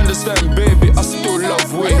 Understand, baby, I still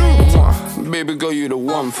love way. Baby girl, you the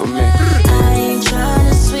one for me. I ain't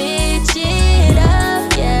tryna switch it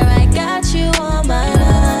up. Yeah, I got you on my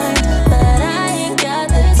mind, but I ain't got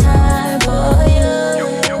the time for you.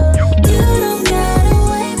 You don't gotta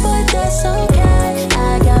wait, but that's okay.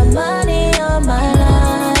 I got money on my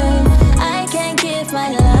line. I can't give my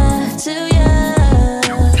love to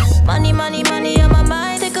you. Money, money, money on my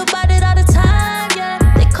mind. Think about it all the time, yeah.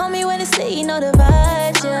 They call me when they say you know the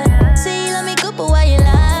vibes, yeah. Say you love me good, but why you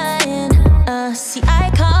lying? See, I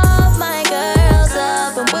call my girls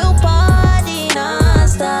up and we'll party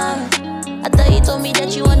non-stop. I thought you told me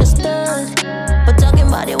that you understood, but talking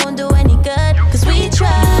about it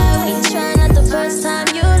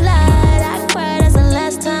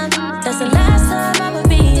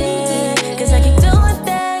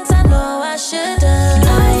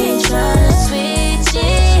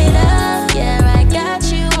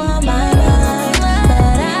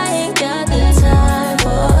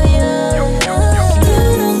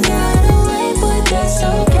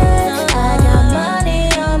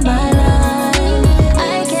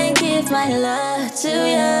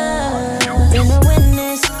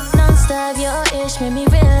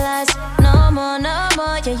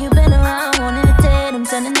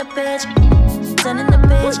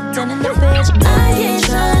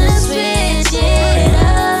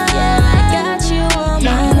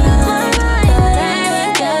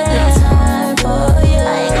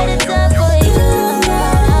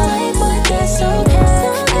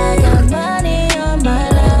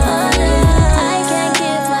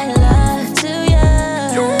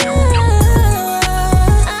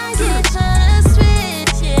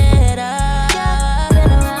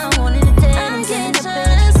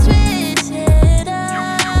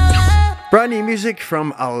Brand new music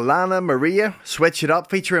from Alana Maria, Switch It Up,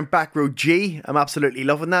 featuring Back Row G. I'm absolutely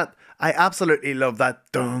loving that. I absolutely love that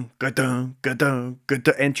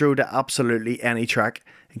intro to absolutely any track.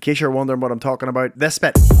 In case you're wondering what I'm talking about, this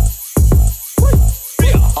bit.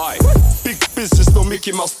 Big business, no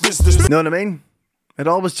Mickey Mouse business. Know what I mean? It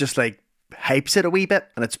always just like hypes it a wee bit,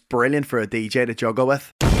 and it's brilliant for a DJ to juggle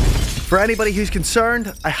with. For anybody who's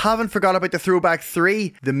concerned, I haven't forgot about the Throwback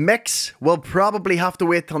 3. The mix will probably have to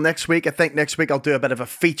wait till next week. I think next week I'll do a bit of a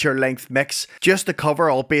feature-length mix just to cover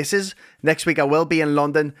all bases. Next week I will be in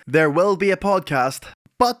London. There will be a podcast,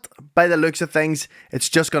 but by the looks of things, it's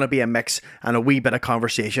just going to be a mix and a wee bit of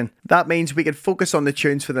conversation. That means we can focus on the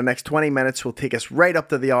tunes for the next 20 minutes. Will take us right up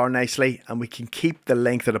to the hour nicely, and we can keep the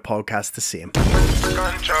length of the podcast the same.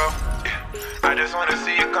 Control. I just wanna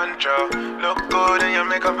see you control. Look good in your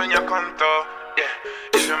makeup and your contour. Yeah,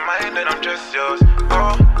 if you're mine, then I'm just yours.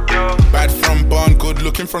 Oh, yo. Bad from born, good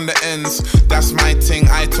looking from the ends. That's my thing,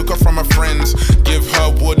 I took her from her friends. Give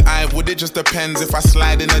her would, I would, it just depends. If I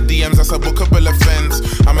slide in the DMs, that's a bookable offense.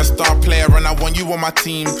 I'm a star player and I want you on my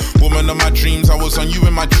team. Woman of my dreams, I was on you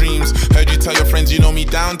in my dreams. Heard you tell your friends you know me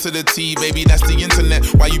down to the T. Baby, that's the internet,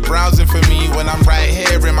 why you browsing for me? When I'm right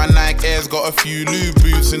here in my Nike Airs. Got a few new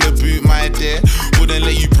boots in the boot, my dear. Wouldn't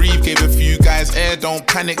let you breathe, gave a few guys air. Don't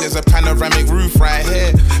panic, there's a panoramic roof right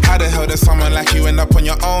here. How the hell does someone like you end up on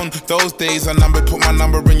your own? Those days I numbered, put my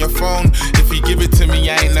number in your phone. If you give it to me,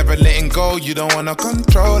 I ain't never letting go. You don't wanna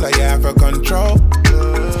control, I have a control.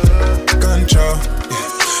 Control, yeah.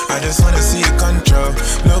 I just wanna see you control.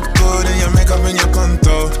 Look good in your makeup and your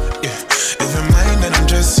contour, yeah. If you're mine, then I'm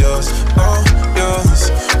just yours. Oh,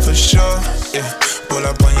 yours, for sure, yeah. Pull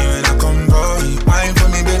up on you in a combo. Wine for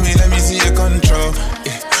me, baby, let me see your control,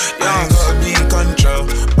 yeah. I ain't gotta be in control,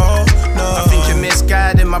 oh no. I think you're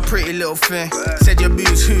misguided, my pretty little thing. Said your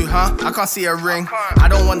boots who, huh? I can't see a ring. I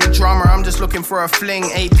don't want the drama, I'm just looking for a fling.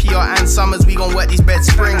 AP or Ann Summers, we gon' wet these bed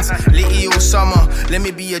springs. Litty all summer, let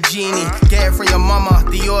me be your genie. Get it from your mama,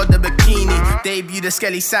 Dior the bikini. Debut the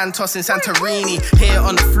Skelly Santos in Santorini. Here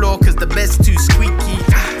on the floor cause the bed's too squeaky.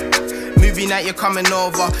 Movie night, you're coming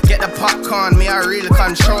over. Get the popcorn, me, I really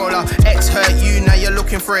controller. Ex hurt you, now you're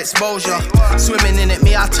looking for exposure. Swimming in it,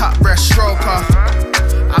 me, I top breaststroker.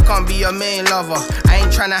 I can't be your main lover. I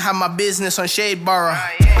ain't tryna have my business on Shade Borough.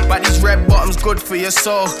 But these red bottoms good for your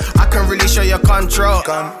soul. I can really show your control.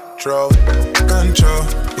 Control, yeah.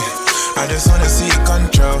 I just wanna see you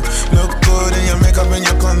control. Look good in your makeup and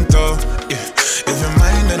your contour, yeah. If you're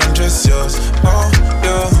mine, then I'm just yours. Oh,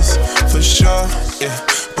 yours, for sure, yeah.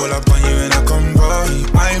 Pull up on you in a combo.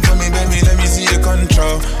 Wine for me, baby, let me see your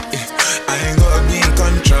control, yeah. I ain't gotta be in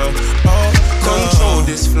control, oh, control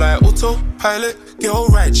this flight, autopilot. Get all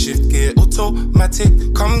right, shift gear,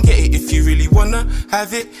 automatic. Come get it if you really wanna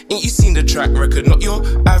have it. Ain't you seen the track record, not your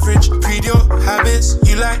average. Read your habits,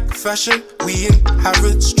 you like fashion. We in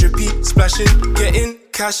Harrods, drippy, splashing. Getting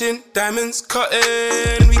cash in, diamonds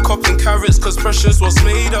cutting. We copping carrots cause precious was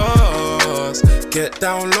made us. Get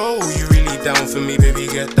down low, you really down for me, baby,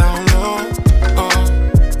 get down low.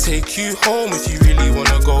 Take you home if you really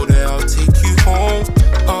wanna go there, I'll take you home.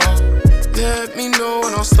 Let me know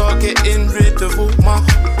and I'll start getting rid of all my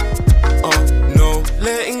no,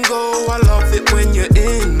 letting go, I love it when you're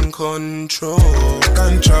in control.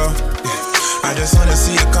 Control, yeah. I just wanna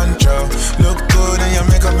see you control. Look good in your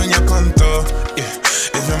makeup and your contour, yeah.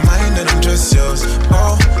 If you're mine, then I'm just yours.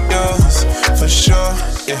 Oh, yours, for sure,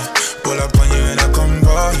 yeah. Pull up on you in a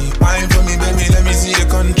combo. Wine for me, baby, let me see your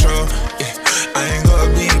control, yeah. I ain't gotta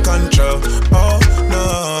be in control, oh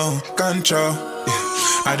no. Control, yeah.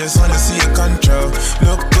 I just wanna see you control.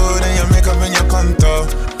 Look good in your makeup and your contour,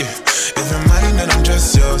 yeah. If you're mine, then I'm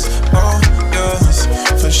just yours. Oh, yours,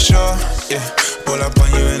 for sure, yeah. Pull up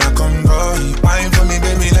on you in a combo. Wine for me,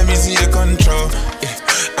 baby, let me see your control, yeah.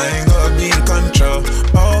 I ain't gotta be in control,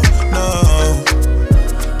 oh no.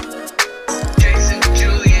 Jason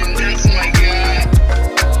Julian, that's my guy.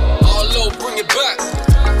 Oh, Lord, bring it back.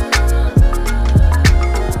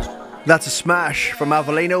 That's a smash from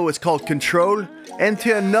Avelino. It's called Control.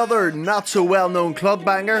 Into another not so well known club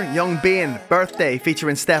banger, Young Bane, Birthday,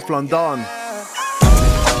 featuring Steph London.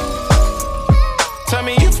 Tell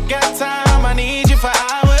me you've got time, I need you for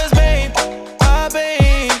hours, babe. Oh,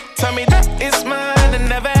 babe. Tell me that it's mine and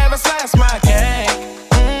never ever slice my cake.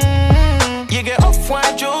 You get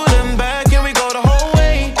off-white Jordan back and we go the whole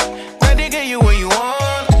way. Ready to get you where you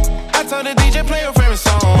want. I told the DJ play your favorite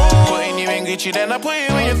song. Putting you in Gucci, then I put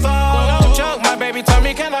you in your thought. Don't joke, my baby, tell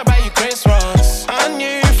me can I buy you Christmas? I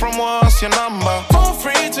knew from what's your number. For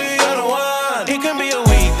free to you're the one. It can be a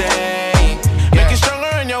weekday. Make it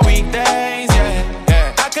stronger on your weekdays,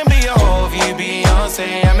 yeah. I can be your whole view,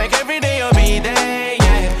 Beyonce. I make every day your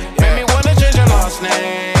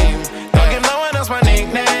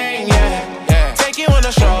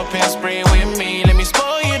shopping spree with me. Let me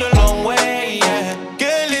spoil you the long way, yeah.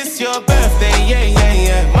 Girl, it's your birthday, yeah, yeah,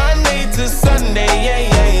 yeah. Monday to Sunday, yeah,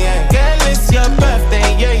 yeah, yeah. Girl, it's your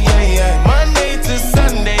birthday, yeah, yeah, yeah. Monday to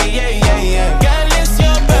Sunday, yeah, yeah, yeah. Girl, it's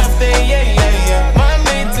your birthday, yeah, yeah, yeah.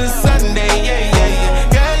 Monday to Sunday, yeah, yeah, yeah.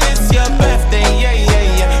 Girl, it's your birthday, yeah, yeah,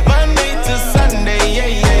 yeah. Monday to Sunday, yeah,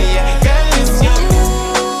 yeah, yeah. Girl, it's your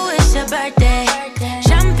it's your birthday.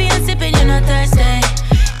 Champagne sipping, you know Thursday.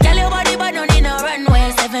 Girl, your body but don't need no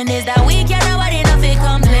runway. 7 days that week, yeah, nobody nothing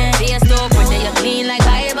complain. Face to pretty, you clean like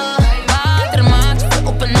Bible. Back to the mark,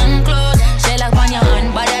 open and close. Shell like on your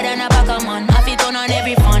hand, better than a Pokemon. Have it on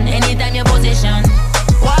every fun, anytime your position.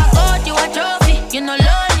 Walk out, you a trophy, you know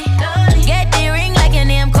lonely. Get the ring like your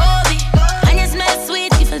name Kobe. And you smell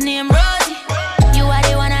sweet, if your name Rosie. You are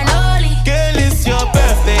the one and only. Girl, it's your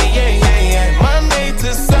birthday, yeah, yeah, yeah. Monday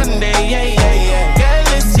to Sunday, yeah, yeah, yeah. Girl,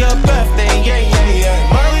 it's your birthday, yeah, yeah, yeah.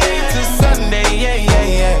 Monday to Sunday, yeah, yeah,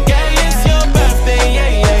 yeah. Girl, it's your birthday,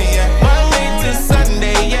 yeah, yeah, yeah. Monday to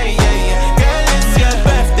Sunday, yeah, yeah, yeah. Girl, it's your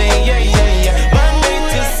birthday, yeah, yeah, yeah. Monday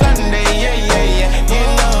to Sunday, yeah, yeah, yeah. You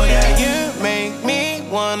know that you make me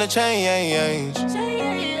wanna change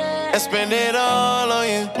and spend it all on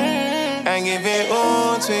you and give it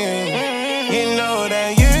all to you. You know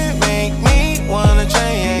that you make me wanna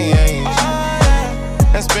change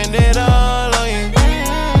and spend it all on you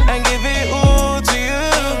and give it all to you.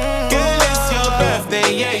 Girl, it's your birthday,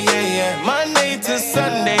 yeah, yeah, yeah. Monday to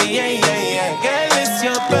Sunday, yeah, yeah, yeah. Girl, it's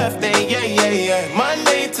your birthday, yeah, yeah, yeah.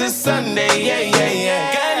 Monday to Sunday, yeah, yeah,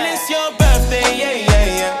 yeah. Girl, it's your birthday, yeah, yeah,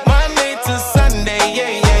 yeah. Monday to Sunday, yeah,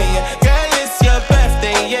 yeah, yeah. Girl, it's your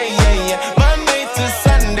birthday, yeah, yeah, yeah. Monday to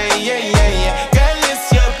Sunday, yeah, yeah, yeah. Girl,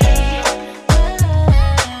 it's your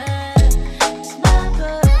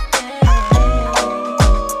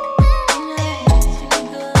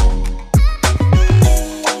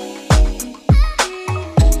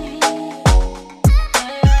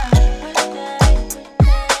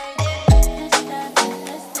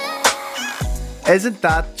Isn't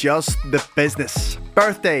that just the business?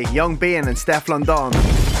 Birthday, Young Bean and Steph London.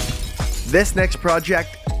 This next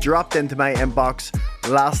project dropped into my inbox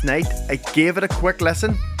last night. I gave it a quick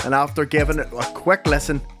listen, and after giving it a quick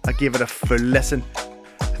listen, I gave it a full listen.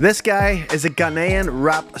 This guy is a Ghanaian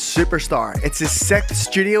rap superstar. It's his 6th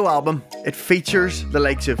studio album. It features the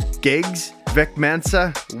likes of Giggs, Vic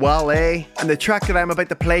Mensa, Wale, and the track that I'm about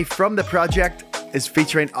to play from the project is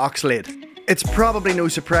featuring Oxlade. It's probably no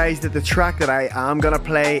surprise that the track that I am going to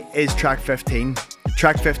play is track 15.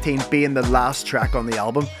 Track 15 being the last track on the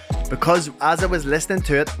album, because as I was listening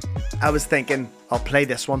to it, I was thinking, I'll play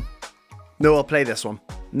this one. No, I'll play this one.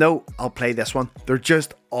 No, I'll play this one. They're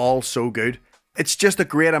just all so good. It's just a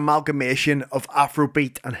great amalgamation of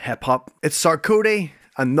Afrobeat and hip hop. It's Sarkodie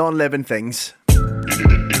and Non-Living Things.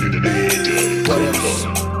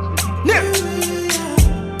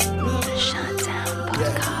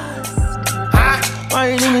 Why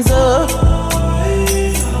you do me so?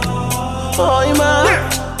 Oh, man,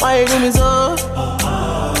 why you do me so?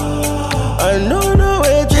 I know no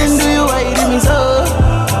way to do you, why you do me so?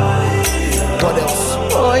 What else?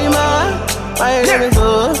 Oh, man, why you do me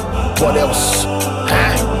so? What else?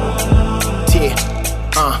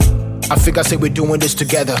 I figure say we're doing this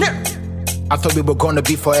together. I thought we were gonna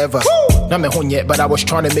be forever. Not me home yet, but I was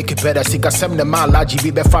trying to make it better. Sika 7 mile large,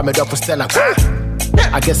 be farm it up for Stella.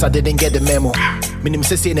 I guess I didn't get the memo. Minim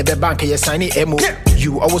say in the bank, you sign it emo.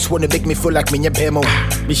 You always wanna make me feel like me your bemo.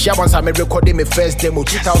 Me share once I'm recording my first demo.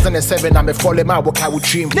 2007, I'm a falling my work I would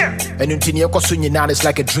dream. And until you soon now it's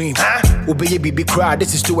like a dream. Obey baby cry,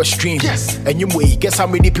 this is too extreme. And you way, guess how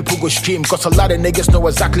many people go stream? Cause a lot of niggas know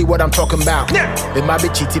exactly what I'm talking about. It might be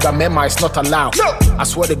cheating, but mema it's not allowed. I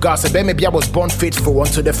swear to God, so maybe I was born faithful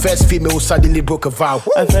until the first female suddenly broke a vow.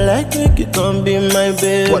 I feel like you can be my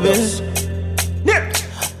baby. What else?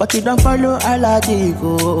 But you don't follow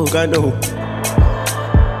Aladigo, Gano.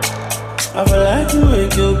 I feel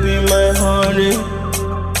like you be my honey.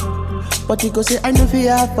 But you go say I know if you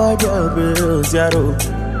have for your bills, Yaro.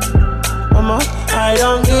 Mama, I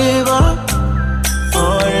don't give up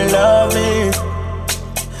on love me.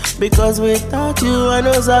 Because without you I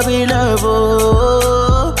know I'll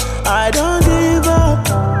love. I don't give up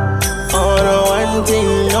on one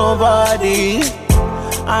thing, nobody.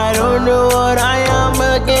 I don't know what I am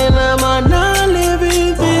again, I'm a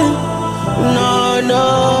non-living thing. No, no,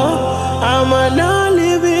 I'm a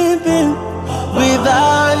non-living thing.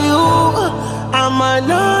 Without you, I'm a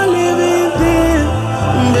non-living thing.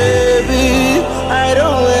 Baby, I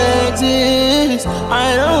don't exist.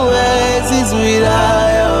 I don't exist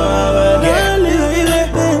without you. I'm a non-living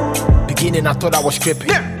thing. Beginning, I thought I was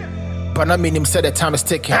tripping. But I mean, him said the time is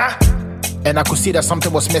ticking. and I could see that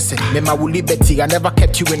something was missing. Me my woolly Betty, I never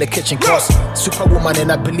kept you in the kitchen. Cause superwoman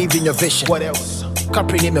and I believe in your vision. What else? Can't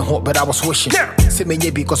pray name me hot, but I was wishing. Say me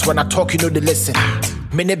yeah, because when I talk, you know they listen.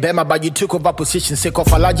 Many bema, but you took over position. Sake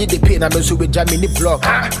of a large the pain, I'm also with Jamie block.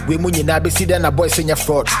 We munyi na be see then a boy sing your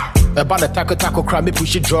fraud. About the taco crime, me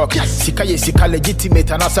push it drug. Sika ye sika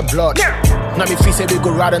legitimate and also blood. Now me feel say we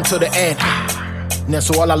go right until the end. Then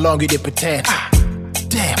so all along you they pretend.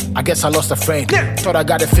 Damn, I guess I lost a friend. Thought I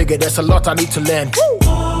got it figured, there's a lot I need to learn.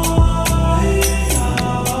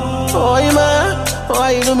 Oh, man,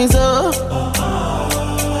 why you do me so?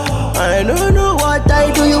 I don't know what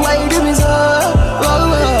I do, why you do me so? Oh,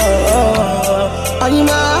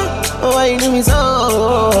 man, why you do me so?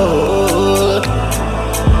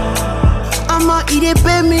 I'ma eat it,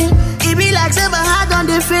 pay me. It be like 7 hard on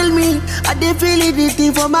they feel me. I they feel it, the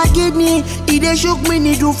thing for my kidney. It they shook me,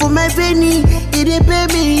 they do for my penny. It they pay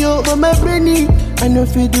me, yo, for my brainy. I know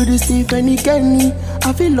if you do this thing, Fanny Kenny.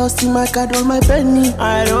 I feel lost in my card, all my penny.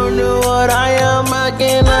 I don't know what I am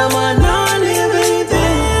again, I'm a non-living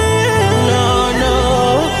thing. No.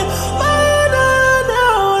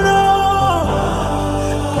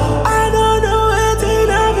 I don't know anything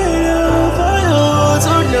I've been doing for you.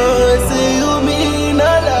 So no, say you mean a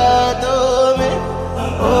lot to me.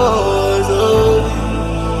 Oh, so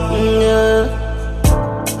yeah.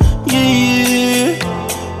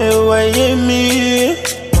 And why you me?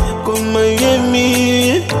 Come and get me.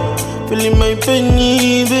 Feeling my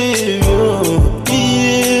penny, baby.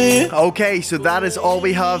 Okay, so that is all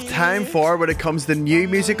we have time for when it comes to new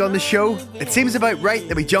music on the show. It seems about right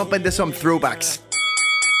that we jump into some throwbacks.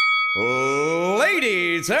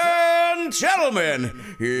 Ladies and gentlemen,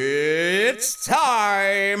 it's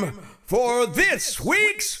time for this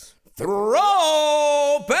week's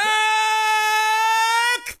Throwback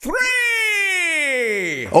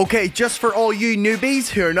 3! Okay, just for all you newbies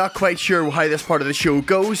who are not quite sure how this part of the show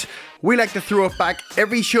goes, we like to throw it back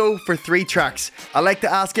every show for 3 tracks. I like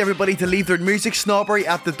to ask everybody to leave their music snobbery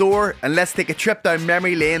at the door and let's take a trip down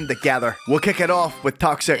memory lane together. We'll kick it off with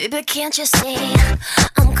Toxic. Baby, can't you see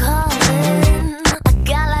I'm calling? A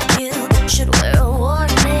guy like you should wear a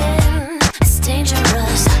warning. It's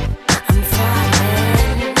dangerous, I'm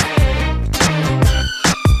falling.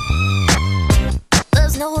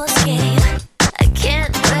 There's no escape, I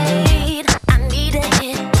can't wait. I need a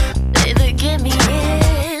hit, baby, give me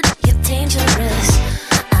it. You're dangerous,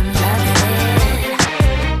 I'm loving it.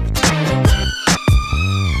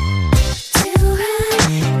 Too high,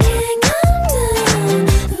 can't come down.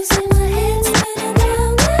 Losing my head, spinning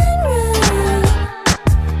round and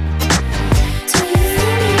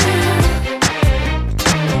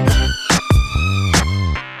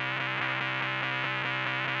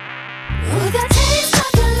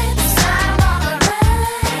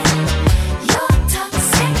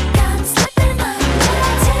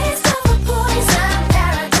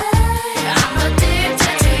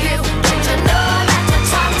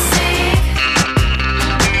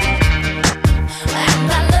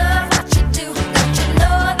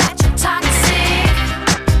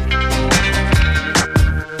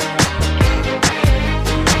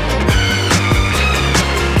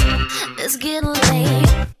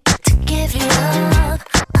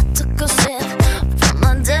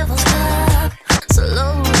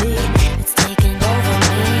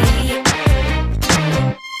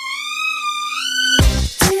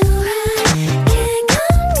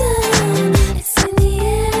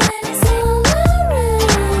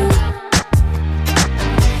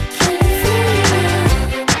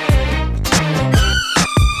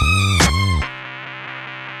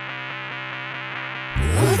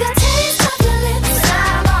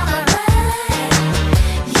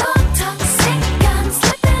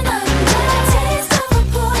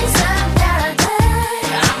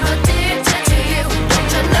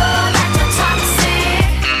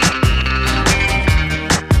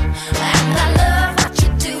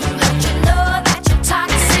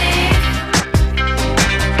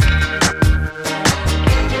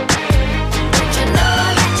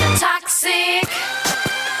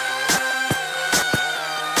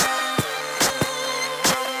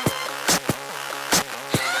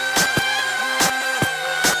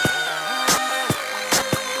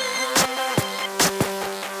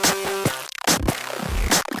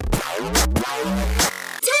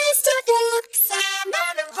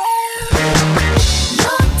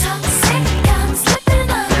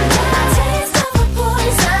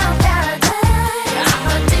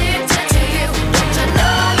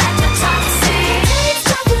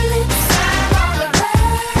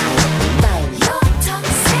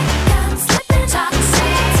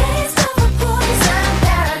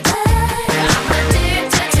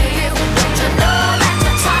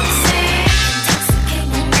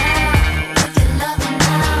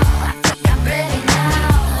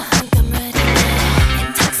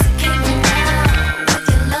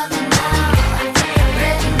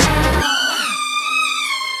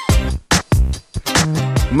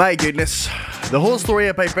My goodness, the whole story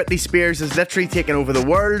about Britney Spears has literally taken over the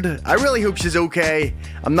world. I really hope she's okay.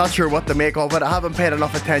 I'm not sure what to make of it. I haven't paid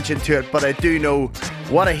enough attention to it, but I do know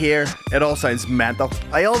what I hear. It all sounds mental.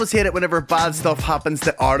 I always hate it whenever bad stuff happens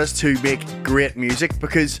to artists who make great music,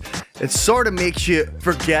 because it sort of makes you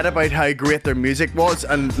forget about how great their music was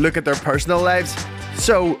and look at their personal lives.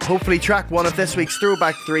 So, hopefully track 1 of this week's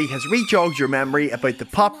Throwback 3 has rejogged your memory about the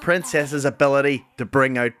pop princess's ability to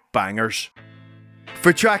bring out bangers.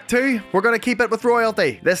 For track 2, we're going to keep it with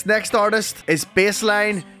royalty. This next artist is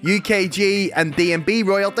Bassline, UKG and DMB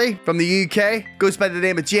royalty from the UK. Goes by the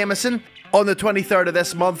name of Jameson. On the 23rd of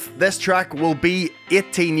this month, this track will be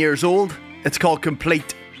 18 years old. It's called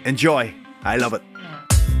Complete. Enjoy. I love it.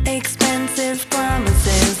 Expensive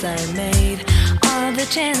promises I made, all the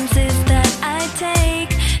chances that I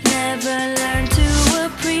take, never learn to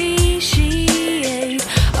appreciate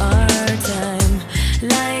our time.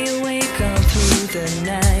 Lie awake all through the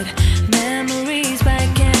night, memories by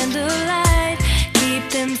candlelight, keep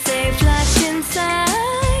them safe locked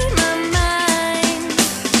inside my mind.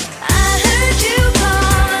 I heard you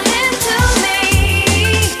calling to me,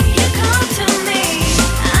 you called to me.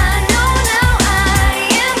 I know now I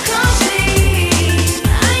am complete,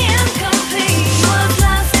 was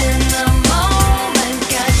lost in the moment,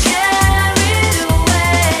 got carried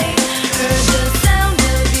away, heard the sound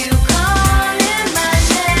of you calling my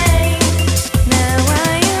name. Now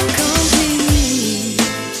I am complete.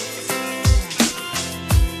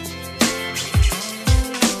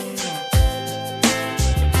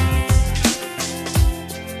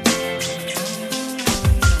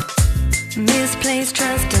 Misplaced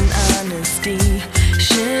trust and honesty,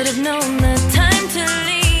 should have known the time to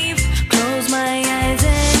leave. Close my eyes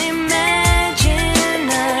and imagine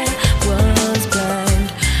I was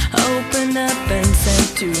blind. Opened up and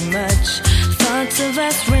said too much. Thoughts of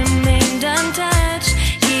us remained untouched.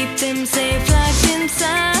 Keep them safe locked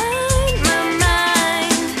inside my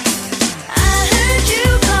mind. I heard you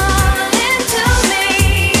calling to me,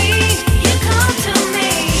 you called to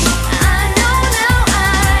me. I know now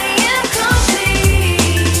I am complete,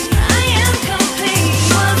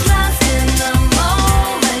 was lost in the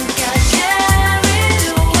moment, got carried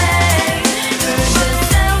away, heard the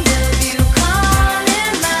sound of you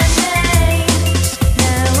calling my name.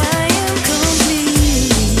 Now I am complete.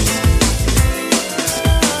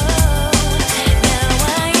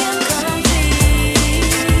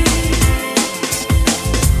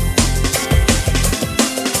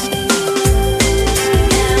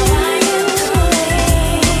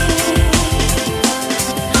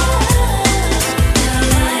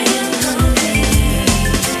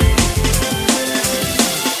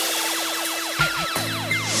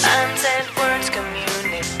 Unsaid words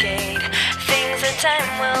communicate things that time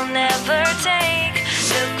will never take.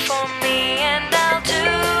 Look for me and I'll do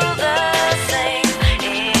the same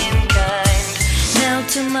in kind. Now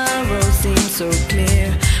tomorrow seems so clear.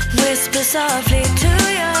 Whisper softly to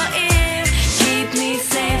your ear. Keep me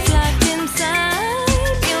safe locked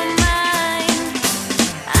inside your mind.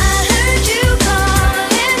 I heard you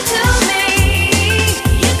calling to me,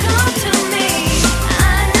 you called to me.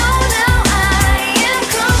 I know now I am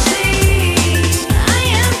complete,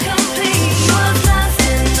 was lost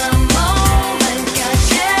in the moment, got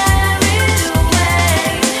carried away,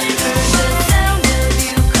 heard the sound of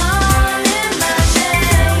you calling my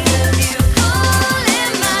name,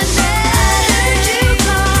 I heard you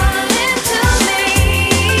calling to me,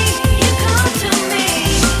 you called to me.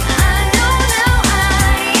 I know now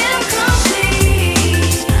I am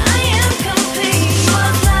complete,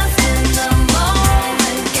 was lost in the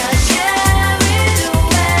moment, got carried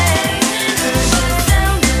away, heard the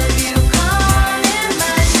sound of you calling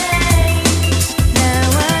my name. Now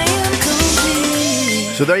I am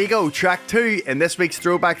complete. So there you go, track 2 in this week's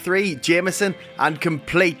Throwback 3, Jameson and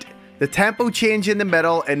Complete. The tempo change in the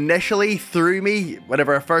middle initially threw me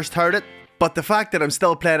whenever I first heard it, but the fact that I'm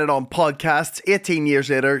still playing it on podcasts 18 years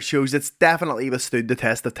later shows it's definitely withstood the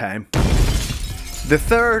test of time. The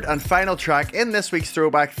third and final track in this week's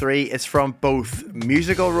Throwback 3 is from both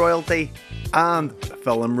musical royalty and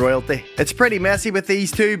film royalty. It's pretty messy with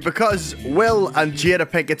these two because Will and Jada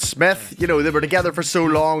Pinkett Smith, you know, they were together for so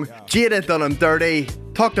long. Jada done him dirty,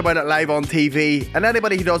 talked about it live on TV, and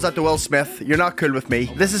anybody who does that to Will Smith, you're not cool with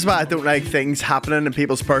me. This is why I don't like things happening in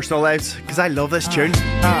people's personal lives, because I love this tune.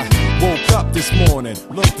 Woke up this morning,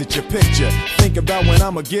 looked at your picture, think about when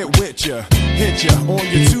I'ma get with ya. Hit ya on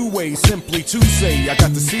your two-way, simply to say I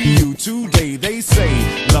got to see you today. They say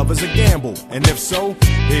love is a gamble, and if so,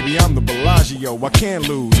 baby, I'm the Bellagio, I can't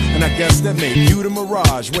lose. And I guess that make you the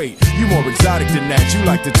Mirage. Wait, you more exotic than that, you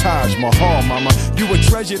like the Taj Mahal, mama. You a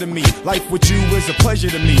treasure to me, life with you is a pleasure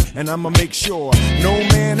to me. And I'ma make sure no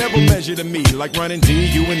man ever measure to me. Like running D,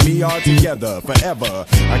 you and me are together forever.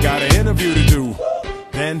 I got an interview to do,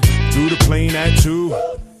 then do the plane at 2.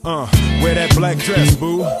 Wear that black dress,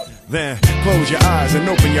 boo. Then close your eyes and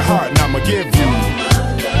open your heart, and I'ma give you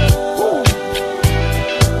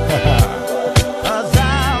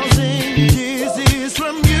 1,000 kisses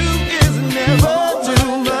from you is never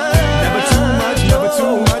too much. Never too much, never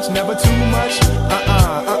too much, never too much.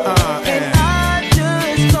 And I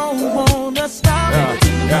just don't wanna stop.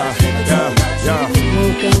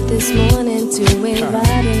 Woke up this morning to a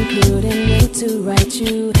writing, couldn't wait to write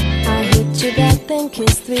you. I hit you back, then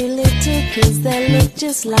kissed 3 little kids that look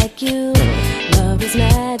just like you. Love is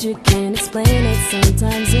magic, can't explain it,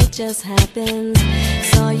 sometimes it just happens.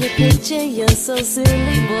 Saw your picture, you're so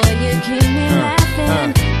silly, boy, you keep me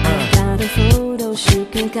laughing. I got a photo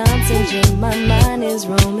shoot, can concentrate, my mind is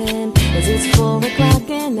roaming. As it's 4 o'clock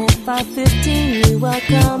and at 5:15 you are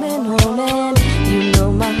coming home. And you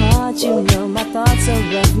know my heart, you know my thoughts are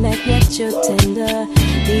roughneck yet you're tender.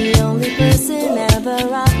 The only person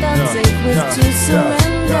ever I felt safe with to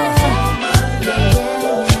surrender.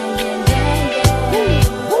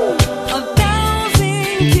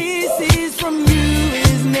 1,000 kisses from you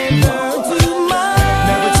is never too much.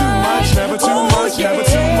 Never too much, never too much, never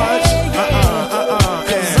too much.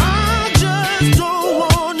 Cause I just don't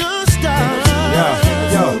wanna stop.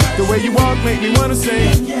 Yo, the way you walk make me wanna say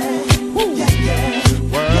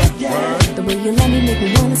word. The way you love me make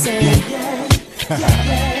me wanna say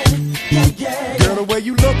Girl, the way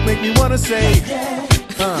you look make me wanna say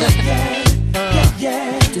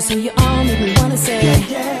to see you all make me wanna say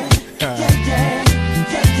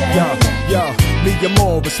Yo, me and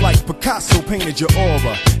more, it's like Picasso painted your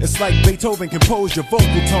aura. It's like Beethoven composed your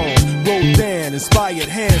vocal tone. Rodin inspired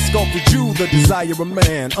hand sculpted you, the desire of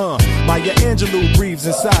man. Maya Angelou breathes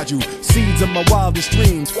inside you. Seeds of my wildest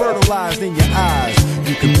dreams fertilized in your eyes.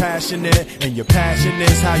 You compassionate and your passion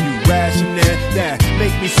is how you rationate. That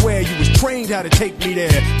make me swear you was trained how to take me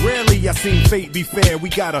there. Rarely I seen fate be fair. We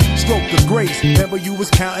got a stroke of grace. Remember you was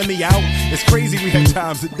counting me out? It's crazy we had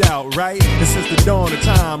times of doubt, right? And since the dawn of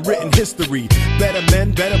time, written history. Better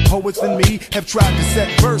men, better poets than me have tried to set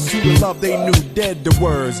verse to the love they knew. Dead to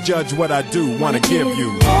words, judge what I do, wanna give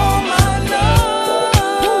you all my love.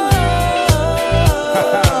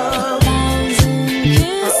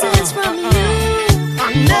 Kisses from you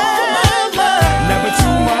are never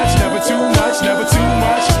too much, never too much, never too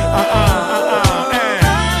much. I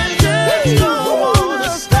just don't wanna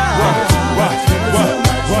stop.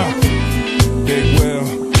 Big Will,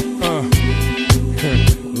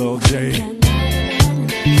 Lil J.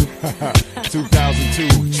 2002,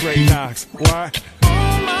 Trey Knox. What?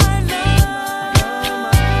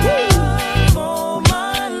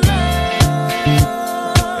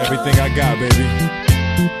 Everything I got, baby.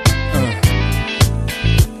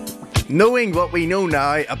 Knowing what we know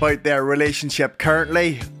now about their relationship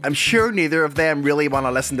currently, I'm sure neither of them really want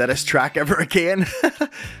to listen to this track ever again.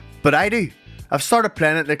 But I do. I've started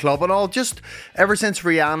playing it in the club and all, just ever since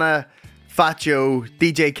Rihanna, Fat Joe,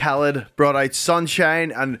 DJ Khaled brought out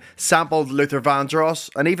Sunshine and sampled Luther Vandross,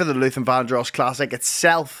 and even the Luther Vandross classic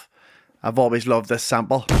itself. I've always loved this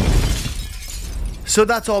sample. So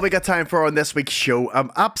that's all we got time for on this week's show. I'm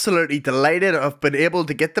absolutely delighted I've been able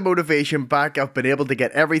to get the motivation back. I've been able to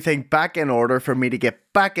get everything back in order for me to get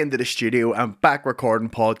back into the studio and back recording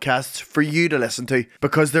podcasts for you to listen to.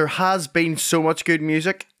 Because there has been so much good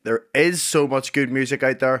music. There is so much good music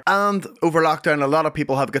out there. And over lockdown, a lot of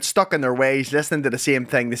people have got stuck in their ways, listening to the same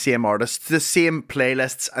thing, the same artists, the same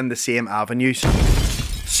playlists and the same avenues.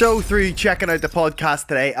 So through checking out the podcast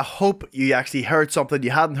today, I hope you actually heard something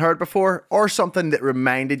you hadn't heard before, or something that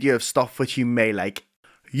reminded you of stuff which you may like.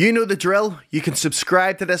 You know the drill. You can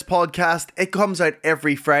subscribe to this podcast. It comes out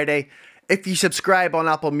every Friday. If you subscribe on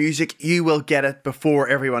Apple Music, you will get it before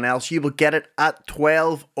everyone else. You will get it at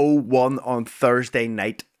 12:01 on Thursday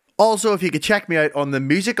night. Also, if you could check me out on the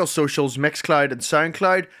musical socials, Mixcloud and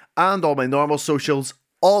Soundcloud, and all my normal socials,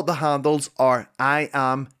 all the handles are I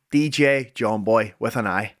am DJ John Boy with an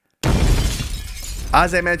I.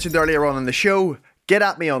 As I mentioned earlier on in the show, get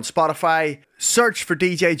at me on Spotify, Search for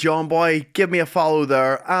DJ John Boy, give me a follow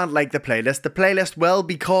there, and like the playlist. The playlist will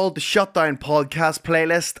be called the Shutdown Podcast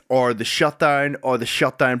Playlist, or the Shutdown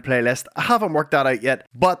Playlist. I haven't worked that out yet,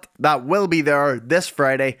 but that will be there this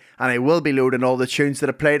Friday, and I will be loading all the tunes that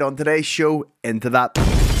I played on today's show into that.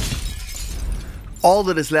 All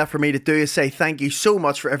that is left for me to do is say thank you so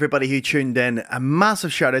much for everybody who tuned in. A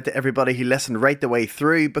massive shout out to everybody who listened right the way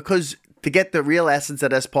through, because to get the real essence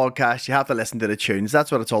of this podcast, you have to listen to the tunes.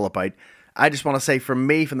 That's what it's all about. I just want to say from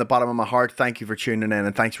me, from the bottom of my heart, thank you for tuning in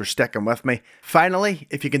and thanks for sticking with me. Finally,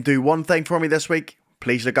 if you can do one thing for me this week,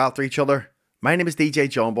 please look after each other. My name is DJ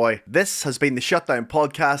John Boy. This has been the Shutdown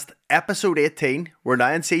Podcast, episode 18. We're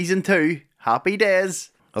now in season 2. Happy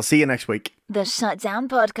days. I'll see you next week. The Shutdown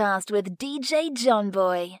Podcast with DJ John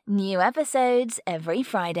Boy. New episodes every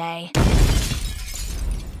Friday.